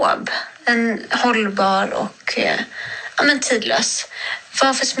smyckesgarderob. En hållbar och tidlös.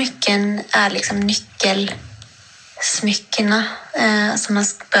 Vad för smycken är liksom nyckel smyckena som man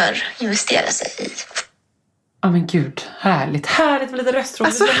bör investera sig i. Ja men gud, härligt med lite röstråd.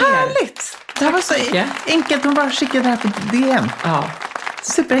 Alltså härligt! Det här var så enkelt, man bara skickade det här på DM. Ja.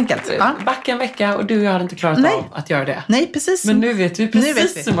 Superenkelt. Ja. Backa en vecka och du och jag hade inte klarat av att göra det. Nej, precis. Men nu vet vi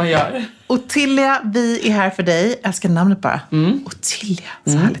precis hur man gör. Ottilia, vi är här för dig. Jag älskar namnet bara. Ottilia,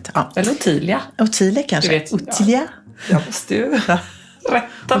 så härligt. Ja. Eller Ottilia. Ottilia kanske. Ottilia. Jag måste ju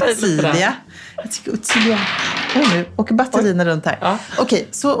rätta dig lite där. Jag tycker Ottilia. Nu åker batterierna runt här. Ja. Okej,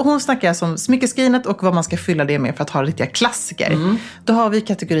 så hon snackar alltså om smyckeskrinet och vad man ska fylla det med för att ha riktiga klassiker. Då har vi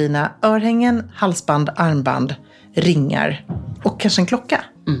kategorierna örhängen, halsband, armband, ringar och kanske en klocka.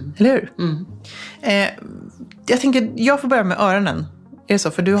 Eller hur? Jag tänker, jag får börja med öronen. Är det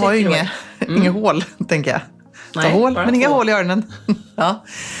så? För du har ju inga hål, tänker jag. Nej, hål, men inga 2. hål i öronen. Ja.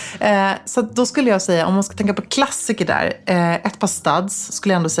 Så då skulle jag säga, om man ska tänka på klassiker där, ett par studs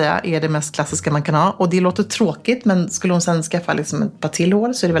skulle jag ändå säga är det mest klassiska man kan ha. Och det låter tråkigt, men skulle hon sen skaffa liksom ett par till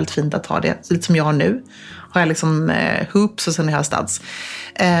hål så är det väldigt fint att ha det. Så lite som jag har nu. Har jag liksom hoops och sen har jag studs.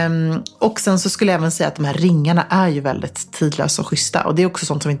 Och sen så skulle jag även säga att de här ringarna är ju väldigt tidlösa och schyssta. Och det är också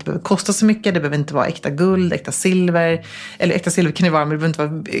sånt som inte behöver kosta så mycket. Det behöver inte vara äkta guld, äkta silver. Eller äkta silver kan det vara, men det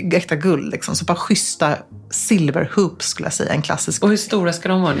behöver inte vara äkta guld. Liksom. Så bara schyssta silverhoops skulle jag säga, en klassisk. Och hur stora ska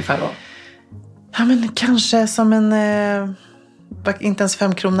de vara ungefär då? Ja men kanske som en, inte ens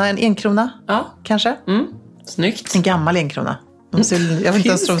 5 krona, en 1 krona. Ja. Kanske. Snyggt. En gammal 1 krona. Jag vet inte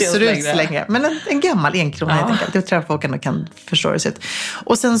ens om de ser ut så länge. Men en gammal 1 krona helt enkelt. Det tror jag folk ändå kan förstå det sig ut.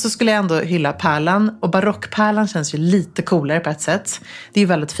 Och sen så skulle jag ändå hylla pärlan. Och barockpärlan känns ju lite coolare på ett sätt. Det är ju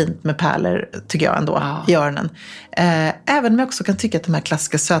väldigt fint med pärlor, tycker jag ändå, i öronen. Även om jag också kan tycka att de här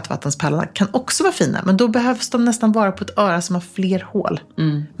klassiska sötvattenspärlarna kan också vara fina. Men då behövs de nästan vara på ett öra som har fler hål.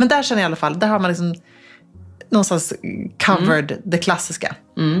 Men där känner jag i alla fall, där har man liksom någonstans covered det klassiska.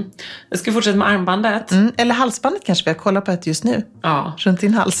 Jag ska fortsätta med armbandet. Eller halsbandet kanske vi har kollat på ett just nu. Ja. Runt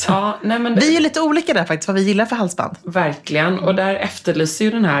din hals. Ja, nej, men vi är ju lite olika där faktiskt, vad vi gillar för halsband. Verkligen, och där efterlyser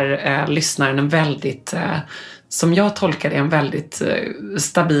ju den här lyssnaren en väldigt, som jag tolkar det, en väldigt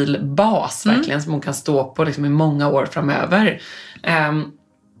stabil bas verkligen, som hon kan stå på liksom, i många år framöver.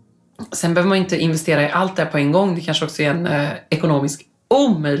 Sen behöver man inte investera i allt det här på en gång. Det kanske också är en ekonomisk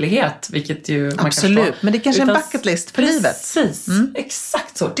omöjlighet, vilket ju man kan förstå. Absolut, men det kanske är en bucket list för livet. Precis,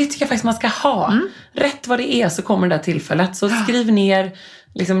 exakt så. Det tycker jag faktiskt man ska ha. Rätt vad det är så kommer det där tillfället. Så skriv ner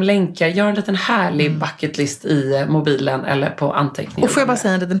liksom länkar, gör en liten härlig bucket list i mobilen eller på anteckningar. Och får jag bara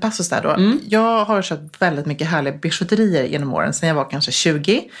säga en liten passus där då. Jag har köpt väldigt mycket härliga bijouterier genom åren. Sen jag var kanske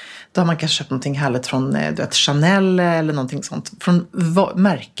 20. Då har man kanske köpt någonting härligt från Chanel eller någonting sånt. Från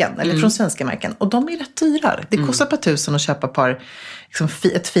märken, eller från svenska märken. Och de är rätt dyra. Det kostar ett par tusen att köpa liksom,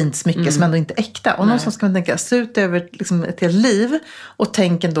 ett fint smycke som ändå inte är äkta. Och någonstans ska man tänka, slut över liksom, ett helt liv. Och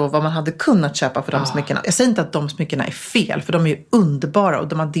tänk ändå vad man hade kunnat köpa för de smyckena. Jag säger inte att de smyckena är fel, för de är ju underbara och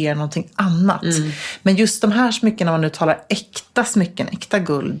de adderar någonting annat. Men just de här smyckena, man nu talar äkta smycken, äkta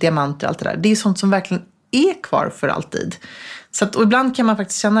guld, diamanter, allt det där. Det är sånt som verkligen är kvar för alltid. Så att, och ibland kan man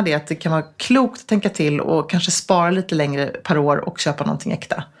faktiskt känna det, att det kan vara klokt att tänka till och kanske spara lite längre per år och köpa någonting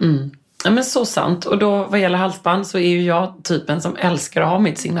äkta. Ja, men så sant. Och då vad gäller halsband så är ju jag typen som älskar att ha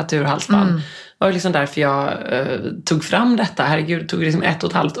mitt signaturhalsband. Det var liksom därför jag tog fram detta. Herregud, det tog liksom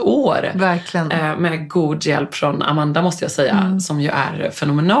 1,5 år. Verkligen. Med god hjälp från Amanda, måste jag säga, som ju är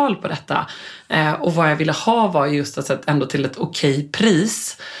fenomenal på detta. Och vad jag ville ha var just att ändå till ett okej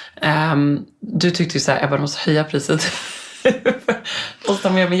pris. Du tyckte ju så här, Ebba, måste höja priset.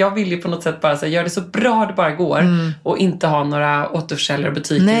 Men jag vill ju på något sätt bara göra det så bra det bara går och inte ha några återförsäljare och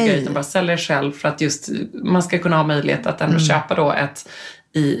butiker utan bara sälja det själv, för att just man ska kunna ha möjlighet att ändå köpa då ett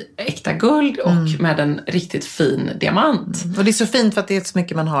i äkta guld och med en riktigt fin diamant. Och det är så fint för att det är så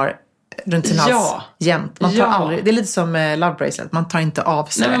mycket man har runt sin hals jämt. Man tar aldrig, det är lite som love bracelet, man tar inte av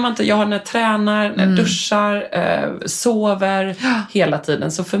sig. Nej, men jag har när jag tränar, när jag duschar, sover hela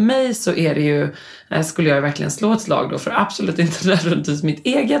tiden. Så för mig så är det ju, skulle jag verkligen slå ett slag då, för absolut inte nödvändigtvis mitt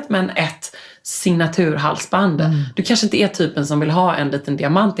eget, men ett signaturhalsband. Du kanske inte är typen som vill ha en liten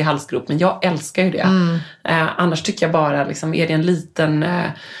diamant i halsgrop, men jag älskar ju det. Annars tycker jag bara, liksom, är det en liten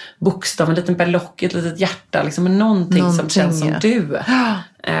bokstav, en liten berlock, ett litet hjärta, liksom, någonting som känns som du.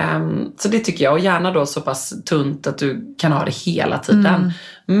 Så det tycker jag, och gärna då så pass tunt att du kan ha det hela tiden.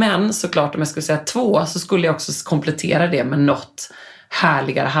 Men såklart, om jag skulle säga 2, så skulle jag också komplettera det med något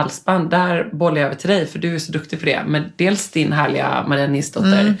härligare halsband. Där bollar jag över till dig, för du är så duktig på det. Men dels din härliga Maria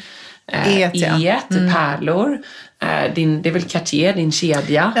Nilsdotter pärlor. Det är väl Cartier, din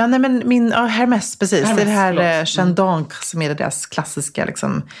kedja? Ja, nej, men min Hermes, precis. Hermes, det är det här Chandon som är deras klassiska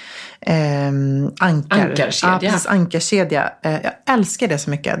liksom, ankarkedja. Ja, precis, ankarkedja. Jag älskar det så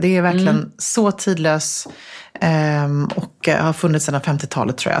mycket. Det är verkligen så tidlös. Och har funnits sedan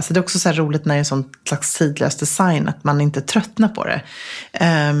 50-talet tror jag. Så det är också så här roligt när det är en sån slags tidlös design att man inte tröttnar på det.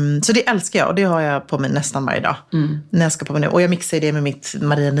 Så det älskar jag och det har jag på mig nästan varje dag. När jag ska på mig nu. Och jag mixar det med mitt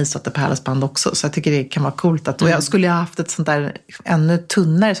Maria Nysotter pärlhalsband också. Så jag tycker det kan vara coolt. Och jag skulle ha haft ett sånt där ännu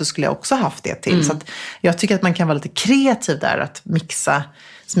tunnare så skulle jag också haft det till. Så att jag tycker att man kan vara lite kreativ där att mixa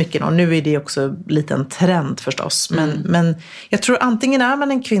smycken. Och nu är det också lite en trend förstås. Men jag tror antingen är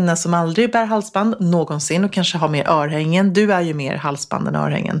man en kvinna som aldrig bär halsband någonsin och kanske har mer örhängen. Du är ju mer halsband än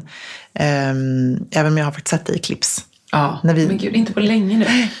örhängen. Även om jag har faktiskt sett det i clips. Ja, men gud, inte på länge nu.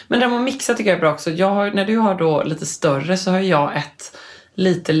 Men det med att mixa tycker jag är bra också. När du har då lite större så har jag ett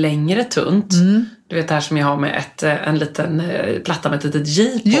lite längre tunt. Du vet det här som jag har med en liten platta med ett litet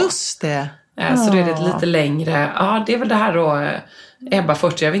J på. Just det. Så det är ett lite längre. Ja, det är väl det här då... Ebba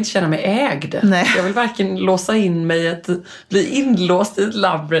 40, jag vill inte känna mig ägd. Nej. Jag vill varken låsa in mig bli inlåst i ett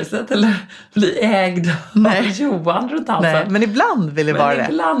labbreset eller bli ägd av Johan runt halsen. Nej, men ibland vill jag vara det.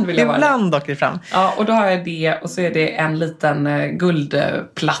 Ibland åker det fram. Ja, och då har jag det och så är det en liten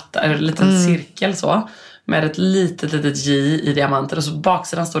guldplatta, eller en liten cirkel så. Med ett litet J i diamanter och så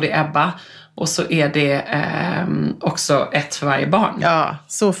baksidan står det Ebba. Och så är det också ett för varje barn. Ja,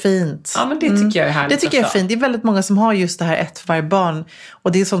 så fint. Ja, men det tycker jag är härligt. Det tycker jag är fint. Det är väldigt många som har just det här ett för varje barn.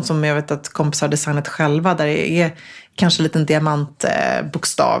 Och det är sånt som jag vet att kompisar har designat själva. Där det är kanske en liten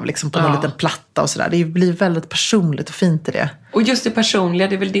diamantbokstav liksom på någon liten platta och sådär. Det blir väldigt personligt och fint i det. Och just det personliga,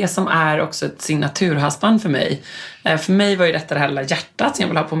 det är väl det som är också ett signaturhalsband för mig. För mig var ju detta det här lilla hjärtat som jag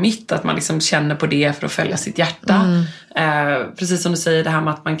vill ha på mitt. Att man liksom känner på det för att följa sitt hjärta. Precis som du säger, det här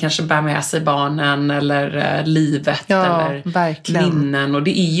med att man kanske bär med sig barnen eller livet eller verkligen. Minnen. Och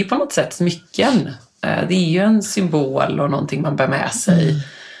det är ju på något sätt smycken. Det är ju en symbol och någonting man bär med sig.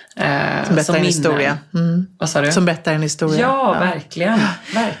 Som berättar en historia. Vad sa du? Som berättar en historia. Ja, verkligen.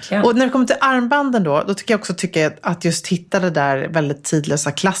 Och när det kommer till armbanden då tycker jag också att just hitta det där väldigt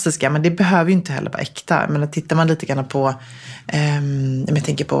tidlösa klassiska, men det behöver ju inte heller vara äkta. Men tittar man lite grann på jag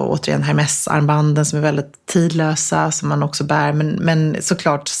tänker på återigen Hermes-armbanden som är väldigt tidlösa som man också bär, men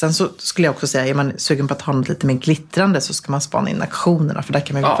såklart sen så skulle jag också säga, är man sugen på att ha något lite mer glittrande så ska man spana in aktionerna, för där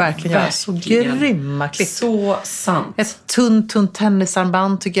kan man ju verkligen göra så grymma klipp. Så sant. Ett tunt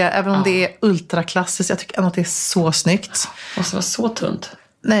tennisarmband tycker jag, även om det är ultraklassiskt, jag tycker ändå att det är så snyggt. Måste vara så tunt.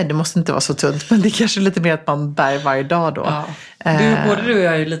 Nej, det måste inte vara så tunt, men det är kanske lite mer att man bär varje dag då. Ja. Både du och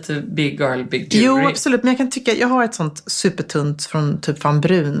jag är ju lite big girl, big jewelry. Jo, absolut, men jag kan tycka, jag har ett sånt supertunt från typ Van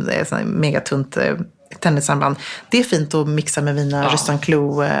Brun, det är sånt megatunt tennisarmband. Det är fint att mixa med mina Rustan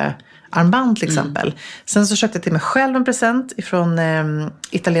Clou armband till exempel. Sen så köpte jag till mig själv en present ifrån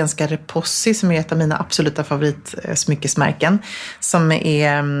italienska Repossi som är ett av mina absoluta favoritsmyckesmärken. Som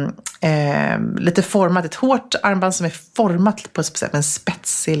är lite format, ett hårt armband som är format på ett speciellt, en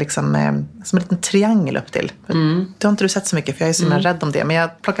spetsig liksom, som en liten triangel upp till. Det har inte du sett så mycket för jag är så rädd om det, men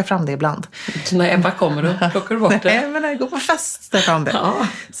jag plockar fram det ibland. Så när Ebba kommer då plockar du bort det? Nej, men när jag går på fest ställer fram det. Så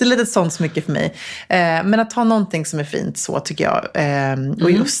det är lite ett sånt smycke för mig. Men att ha någonting som är fint så tycker jag.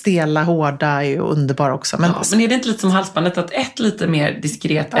 Och just stela hårda är ju underbar också. Men är det inte lite som halsbandet att ett lite mer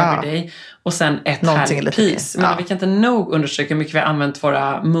diskret everyday och sen ett härligt piece? Men vi kan inte nog undersöka hur mycket vi har använt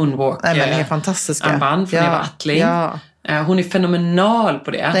våra moonwalk armband från Eva Attling. Hon är fenomenal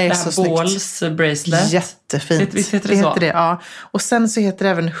på det. Det här Balls bracelet. Jättefint. Visst heter det så? Heter det, ja. Och sen så heter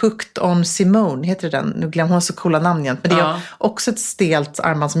det även Hooked on Simone. Heter det den? Nu glömmer hon så coola namn igen. Men det är också ett stelt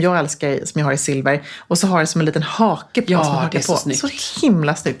armband som jag älskar, som jag har i silver. Och så har det som en liten hake på. Ja, som det är så på. snyggt. Så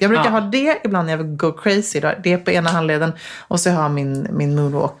himla snyggt. Jag brukar ha det ibland när jag vill go crazy. Då. Det är på ena handleden. Och så har jag min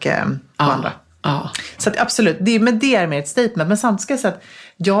moonwalk på andra. Så att, absolut, det är mer ett statement. Men samtidigt ska jag säga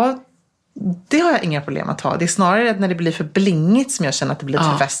att det har jag inga problem att ha. Det är snarare när det blir för blingigt som jag känner att det blir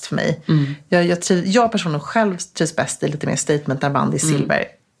för fest för mig. Jag personligen själv trivs bäst i lite mer statementarband i silver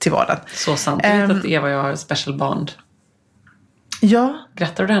till vardagen. Så sant. Jag vet att Eva och jag har special bond. Ja.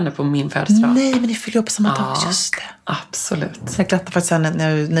 Grattar du henne på min födelsedag? Nej, men ni fyller upp samma dag. Just det. Absolut. Jag grattar faktiskt henne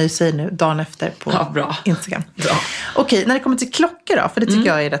när jag säger nu, dagen efter på Instagram. Bra. Okej, när det kommer till klockor då, för det tycker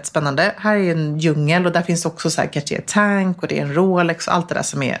jag är rätt spännande. Här är en djungel och där finns också så här Cartier Tank och det är en Rolex och allt det där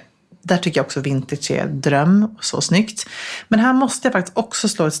som är. Där tycker jag också vintage är dröm och så snyggt. Men här måste jag faktiskt också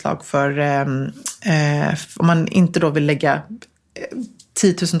slå ett slag för om man inte då vill lägga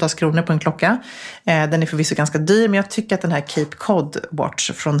 10 000-tals kronor på en klocka. Den är förvisso ganska dyr, men jag tycker att den här Cape Cod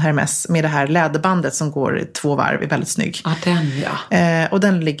Watch från Hermes med det här läderbandet som går 2 varv är väldigt snygg. Ja, den och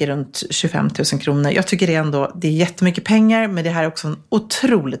den ligger runt 25 000 kronor. Jag tycker det är jättemycket pengar, men det här är också en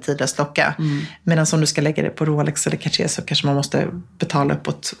otroligt tidlös klocka. Medan om du ska lägga det på Rolex eller Cartier så kanske man måste betala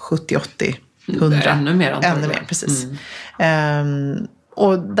uppåt 70, 80, 100. Ännu mer antagligen. Ännu mer, precis.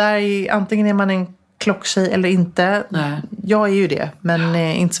 Och där antingen är man en klocktjej eller inte. Nej. Jag är ju det, men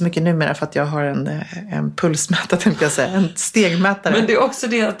inte så mycket numera för att jag har en pulsmätare, tänkte jag säga. En stegmätare. Men det är också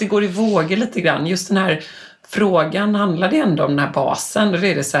det att det går i vågor lite grann. Just den här frågan handlade ändå om den här basen. Och det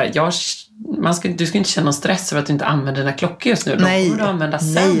är det så här, du ska inte känna någon stress över att du inte använder dina klockor just nu. Nej, kommer du använda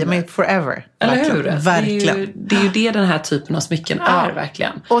sen. Nej, men forever. Eller verkligen. hur? Verkligen. Det är ju det den här typen av smycken är,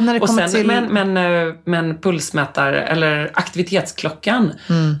 verkligen. Och när det kommer till... Men pulsmätare eller aktivitetsklockan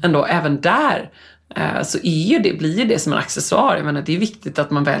ändå, även där så blir ju det som en accessoar. Jag menar, det är viktigt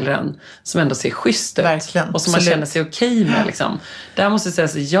att man väljer en som ändå ser schysst ut. Verkligen. Och som man känner sig okej med. Liksom. Där måste jag säga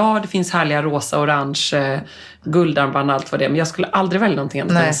så, ja, det finns härliga rosa, orange, guldarmband och allt vad det är. Men jag skulle aldrig välja någonting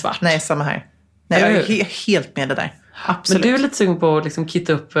annat än svart. Nej, samma här. Nej, jag är helt med det där. Absolut. Men du är lite sugen på att liksom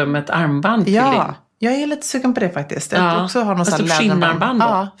kitta upp med ett armband till din... Jag är lite sugen på det faktiskt. Jag också har någon sån här skinnarmband.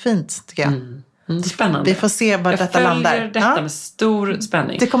 Ja, fint tycker jag. Spännande. Vi får se var detta landar. Jag följer detta med stor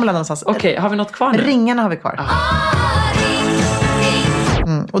spänning. Det kommer landa någonstans. Okej, har vi något kvar nu? Ringarna har vi kvar.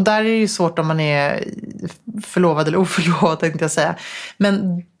 Och där är det ju svårt om man är förlovad eller oförlovad, tänkte jag säga.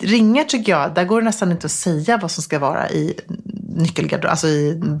 Men ringar tycker jag, där går det nästan inte att säga vad som ska vara i nyckelgarderoben, alltså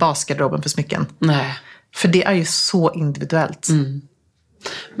i basgarderoben för smycken. Nej. För det är ju så individuellt.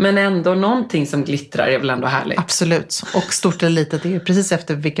 Men ändå någonting som glittrar är väl ändå härligt. Absolut. Och stort eller litet, det är ju precis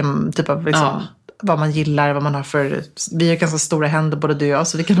efter vilken typ av vad man gillar, vad man har för... Vi har ganska stora händer, både du och jag,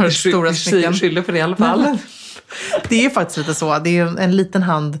 så vi kan ha stora smycken. Skyller för det i alla fall. Men, det är ju faktiskt lite så. Det är en liten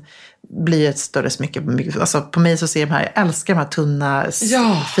hand blir ett större smycke. Alltså på mig så ser de här, jag älskar de här tunna,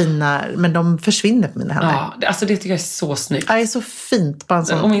 fina, men de försvinner på mina händer. Ja, alltså det tycker jag är så snyggt. Det är så fint. Bara en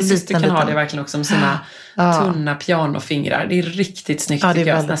sån och min syster kan liten. Ha det verkligen också med sina tunna pianofingrar. Det är riktigt snyggt, det tycker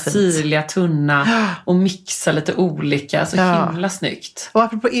jag. Såna fint. sirliga, tunna och mixa lite olika. Så himla snyggt. Och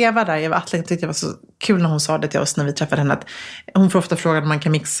apropå Eva Attling, tyckte jag var så kul när hon sa det till oss när vi träffade henne. Att hon får ofta frågan om man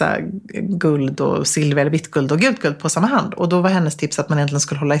kan mixa guld och silver eller vitt guld och gult guld på samma hand. Och då var hennes tips att man egentligen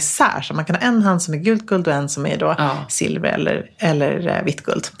skulle hålla isär. Så man kan ha en hand som är gult guld och en som är då silver eller vitt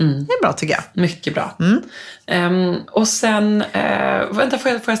guld. Det är bra, tycker jag. Mycket bra. Och sen, vänta,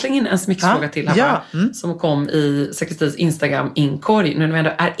 får jag slänga in en smycksfråga till här som kom i Sekretariatets Instagram-inkorg nu när vi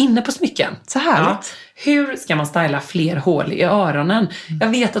ändå är inne på smycken. Så härligt. Hur ska man styla fler hål i öronen? Jag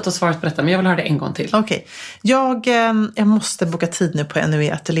vet att du har svarat på detta, men jag vill höra det en gång till. Okej. Jag måste boka tid nu på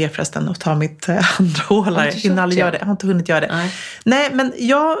NUE Atelier förresten och ta mitt andra hål här innan jag gör det. Jag har inte hunnit göra det. Nej, men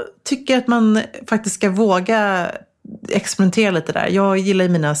jag tycker att man faktiskt ska våga experimentera lite där. Jag gillar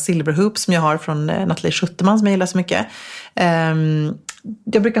mina silverhoops som jag har från Nathalie Schutterman som jag gillar så mycket.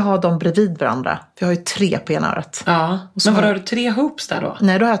 Jag brukar ha dem bredvid varandra. För jag har ju 3 på ena örat. Ja, men vad har du 3 hoops där då?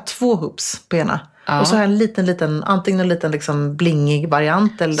 Nej, då har jag 2 hoops på ena. Och så har jag en liten, antingen en liten liksom blingig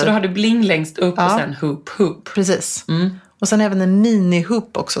variant. Eller... Så då har du bling längst upp och sen hoop. Precis. Och sen även en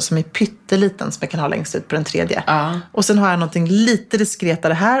mini-hoop också som är pytteliten som jag kan ha längst ut på den 3:e. Och sen har jag någonting lite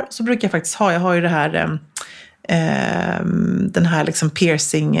diskretare här. Och så brukar jag faktiskt ha, jag har ju det här... den här liksom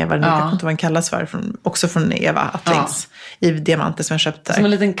piercing, jag vet inte vad den kallas för, också från Eva Attlings i diamanter som jag köpte. Som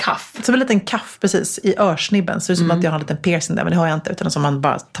en liten kaff. Som en liten kaff, precis, i örsnibben. Så det är som att jag har en liten piercing där, men det har jag inte, utan som man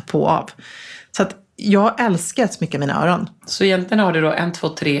bara tar på av. Så att jag älskar att smycka mina öron. Så egentligen har du då 1, 2,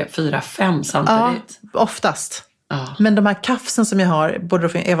 3, 4, 5 samtidigt? Ja, oftast. Men de här kaffsen som jag har, både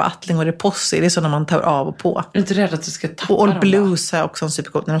från Eva Attling och Repossi, det är så när man tar av och på. Är du inte rädd att du ska tappa och All dem? Blues har också en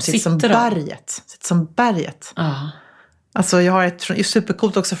supercoolt när de sitter som berget. Sitter som berget. Alltså jag har ett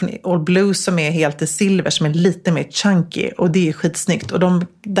supercoolt också från All Blues som är helt i silver, som är lite mer chunky. Och det är skitsnyggt. Och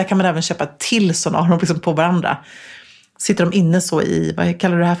där kan man även köpa till sådana, har de liksom på varandra. Sitter de inne så i, vad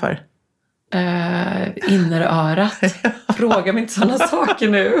kallar du det här för? Innerörat. Fråga mig inte sådana saker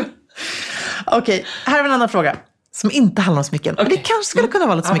nu. Okej, här är en annan fråga. Som inte handlar om smycken. Men det kanske skulle kunna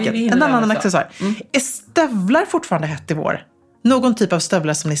vara lite smycken. En annan accessoar. Är stövlar fortfarande hett i vår? Någon typ av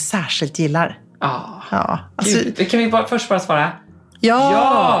stövlar som ni särskilt gillar? Ja. Alltså, kan vi först bara svara?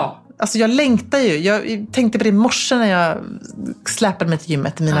 Ja! Alltså jag längtar ju. Jag tänkte på det i morse när jag släpade mig till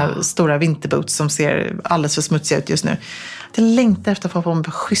gymmet i mina stora vinterboots som ser alldeles för smutsiga ut just nu. Jag längtar efter att få på mig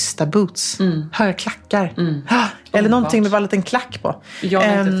schyssta boots. Höga klackar. Eller någonting med bara en liten klack på. Jag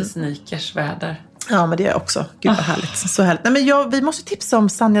längtar efter sneakersväder. Ja, men det är jag också. Gud vad härligt. Så härligt. Nej, men vi måste tipsa om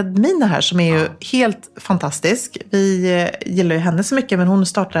Sanja Dmina här som är ju helt fantastisk. Vi gillar ju henne så mycket, men hon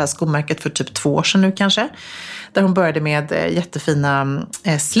startade det här skomärket för typ 2 år sedan nu kanske. Där hon började med jättefina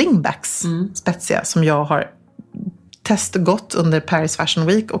slingbacks, spetsiga, som jag har testgått under Paris Fashion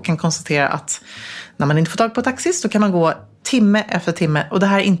Week och kan konstatera att när man inte får tag på taxis så kan man gå timme efter timme. Och det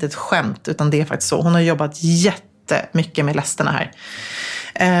här är inte ett skämt, utan det är faktiskt så. Hon har jobbat jättemycket med lästerna här.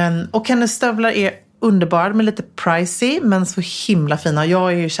 Och hennes stövlar är underbara, de är lite pricey men så himla fina.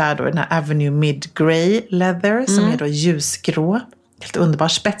 Jag är ju kär då i den här Avenue Mid Grey Leather som är då ljusgrå. Helt underbar,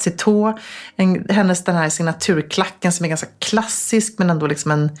 spetsig tå. Hennes den här signaturklacken som är ganska klassisk men ändå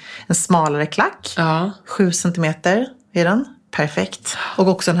liksom en smalare klack. 7 centimeter är den. Perfekt. Och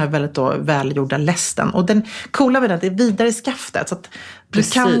också den här väldigt då välgjorda lästen. Och den coola med den är vidare i skaftet. Så att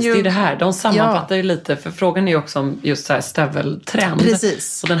precis, kan ju... det är det här. De sammanfattar ju lite. För frågan är ju också om just så här stöveltrend.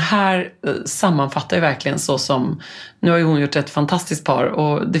 Precis. Och den här sammanfattar ju verkligen så som... Nu har ju hon gjort ett fantastiskt par.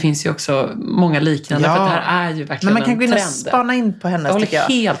 Och det finns ju också många liknande. För att det här är ju verkligen en trend. Men man kan gå in och spana in på hennes, tycker jag. Jag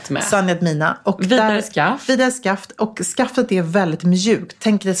håller helt med. Sanja Dmina. Och vidare skaft. Vidare skaft. Och skaftet är väldigt mjukt.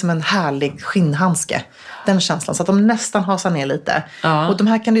 Tänk det som en härlig skinnhandske. Den känslan. Så att de nästan hasar ner lite. Ja. Och de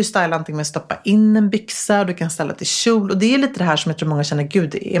här kan du ju styla antingen med att stoppa in en byxa. Och du kan ställa till kjol. Och det är lite det här som jag tror många känner.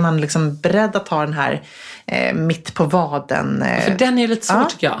 Gud, är man liksom beredd att ta den här mitt på vaden? För den är ju lite svår,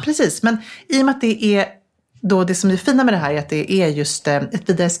 tycker jag. Precis. Men i och med att det är då det som är fina med det här är att det är just ett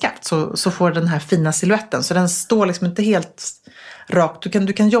vidare skaft. Så får den här fina siluetten. Så den står liksom inte helt rakt.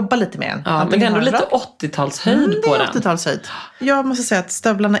 Du kan jobba lite med den. Ja, men det är ändå lite 80-talshöjd på den. Det är 80-talshöjd. Jag måste säga att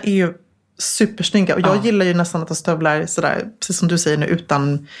stövlarna är ju supersnygga. Och jag gillar ju nästan att ha stövlar sådär, precis som du säger nu,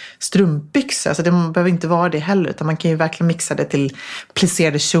 utan strumpbyxor. Alltså det behöver inte vara det heller. Utan man kan ju verkligen mixa det till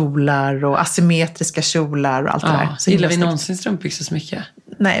plisserade kjolar och asymmetriska kjolar och allt det där. Så gillar vi någonsin strumpbyxor så mycket?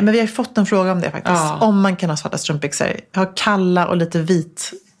 Nej, men vi har ju fått en fråga om det faktiskt. Om man kan ha svarta strumpbyxor. Jag har kalla och lite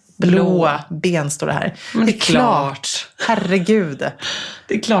blåa ben, står det här. Men det är klart. Herregud.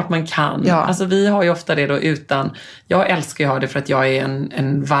 Det är klart man kan. Ja. Alltså vi har ju ofta det då utan... Jag älskar ju ha det för att jag är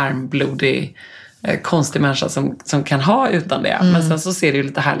en varmblodig, konstig människa som kan ha utan det. Men sen så ser det ju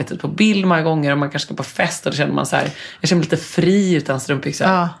lite härligt ut på bild många gånger. Och man kanske ska på fest och då känner man så här... Jag känner mig lite fri utan strumpbyxor.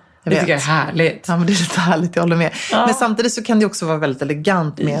 Ja. Det tycker jag är härligt. Ja, men det är lite härligt, jag håller med. Ja. Men samtidigt så kan det också vara väldigt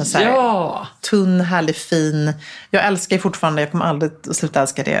elegant med en så här tunn, härlig, fin. Jag älskar ju fortfarande, jag kommer aldrig sluta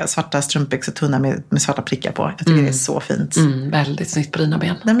älska det, svarta strumpbyxor tunna med svarta prickar på. Jag tycker det är så fint. Väldigt snyggt på dina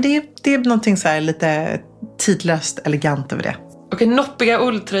ben. Nej, men det är någonting så här lite tidlöst elegant över det. Okej, noppiga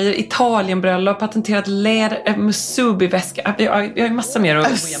ulltröjor, Italienbröllop, patenterat läder, Musubi-väska. Vi har ju massa mer att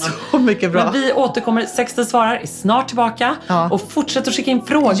gå igenom. Så mycket bra. Men vi återkommer, 60 svarar, är snart tillbaka. Och fortsätt att skicka in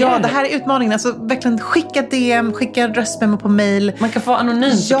frågor. Ja, det här är utmaningen. Alltså verkligen skicka DM, skicka röstmemo på mail. Man kan få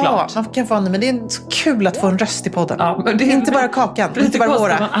anonym såklart. Ja, man kan få anonym. Men det är så kul att få en röst i podden. Ja, men det är inte bara kakan, inte bara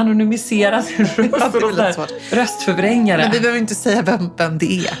våra. Man anonymiserar sin röst. Röstförvrängare. Men vi behöver inte säga vem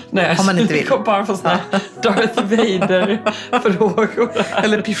det är. Nej, om man inte vill. Vi kommer bara få sådana Darth Vader frågor.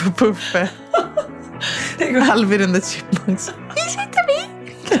 Eller Piff och Puffe. Alvin and the Chipmunks.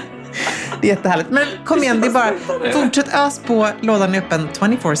 Det är jättehärligt. Men kom igen, det är bara fortsätt ös på, lådan är öppen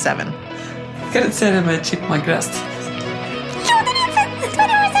 24/7. Kan du inte säga det med chipmunk-röst? Lådan är öppen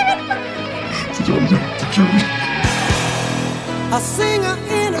 24/7. A singer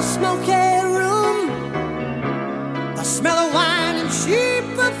in a smoky room, the smell of wine and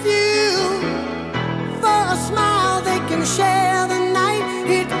cheap perfume. For a smile they can share the night.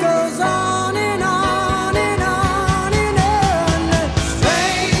 It goes on and on and on and on.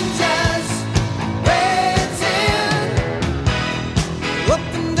 Strangers waiting up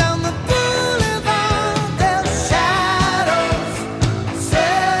and down the boulevard. Their shadows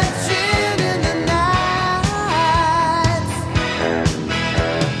searching in the night.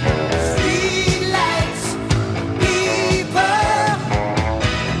 Streetlights, people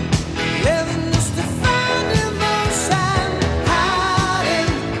living just to find emotion,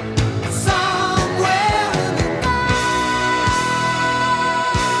 hiding somewhere in the night.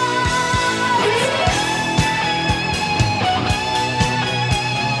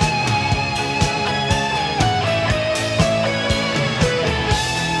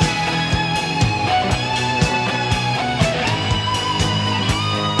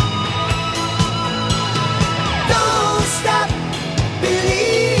 Don't stop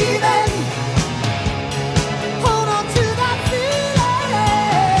believing. Hold on to that feeling.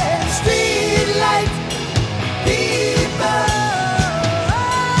 Streetlight people.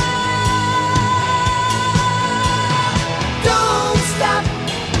 Don't stop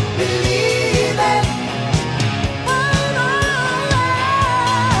believing. Hold on.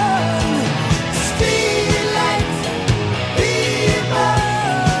 Streetlight people.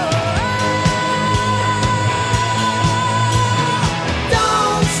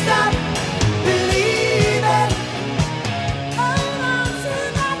 Don't stop believing. Hold on to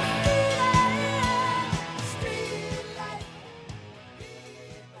that feeling. Streetlight people.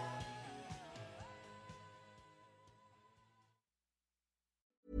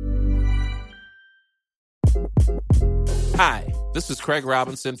 Hi, this is Craig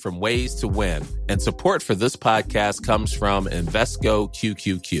Robinson from Ways to Win, and support for this podcast comes from Invesco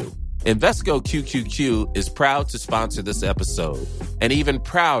QQQ. Invesco QQQ is proud to sponsor this episode, and even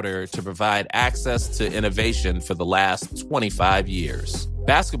prouder to provide access to innovation for the last 25 years.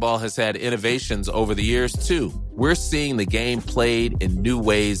 Basketball has had innovations over the years, too. We're seeing the game played in new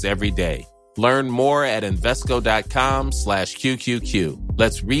ways every day. Learn more at Invesco.com/QQQ.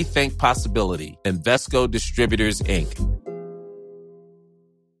 Let's rethink possibility. Invesco Distributors, Inc.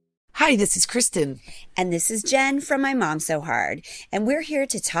 Hi, this is Kristen. And this is Jen from My Mom So Hard. And we're here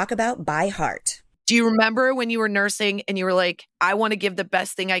to talk about By Heart. Do you remember when you were nursing and you were like, I want to give the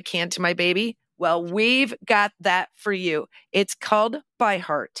best thing I can to my baby? Well, we've got that for you. It's called By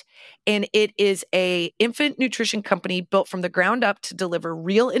Heart, and it is a infant nutrition company built from the ground up to deliver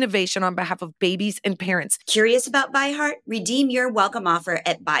real innovation on behalf of babies and parents. Curious about By Heart? Redeem your welcome offer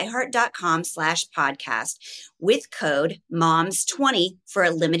at byheart.com/podcast with code MOMS20 for a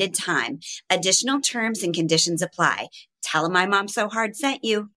limited time. Additional terms and conditions apply. Tell them My Mom So Hard sent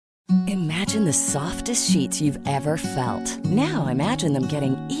you. Imagine the softest sheets you've ever felt. Now imagine them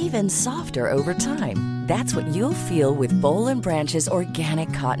getting even softer over time. That's what you'll feel with Boll & Branch's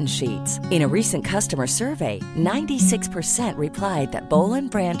organic cotton sheets. In a recent customer survey, 96% replied that Boll &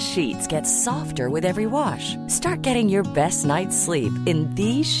 Branch sheets get softer with every wash. Start getting your best night's sleep in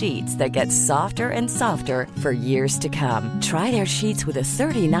these sheets that get softer and softer for years to come. Try their sheets with a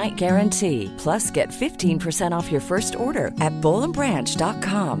 30-night guarantee. Plus, get 15% off your first order at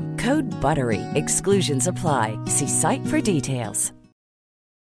bollandbranch.com. Code BUTTERY. Exclusions apply. See site for details.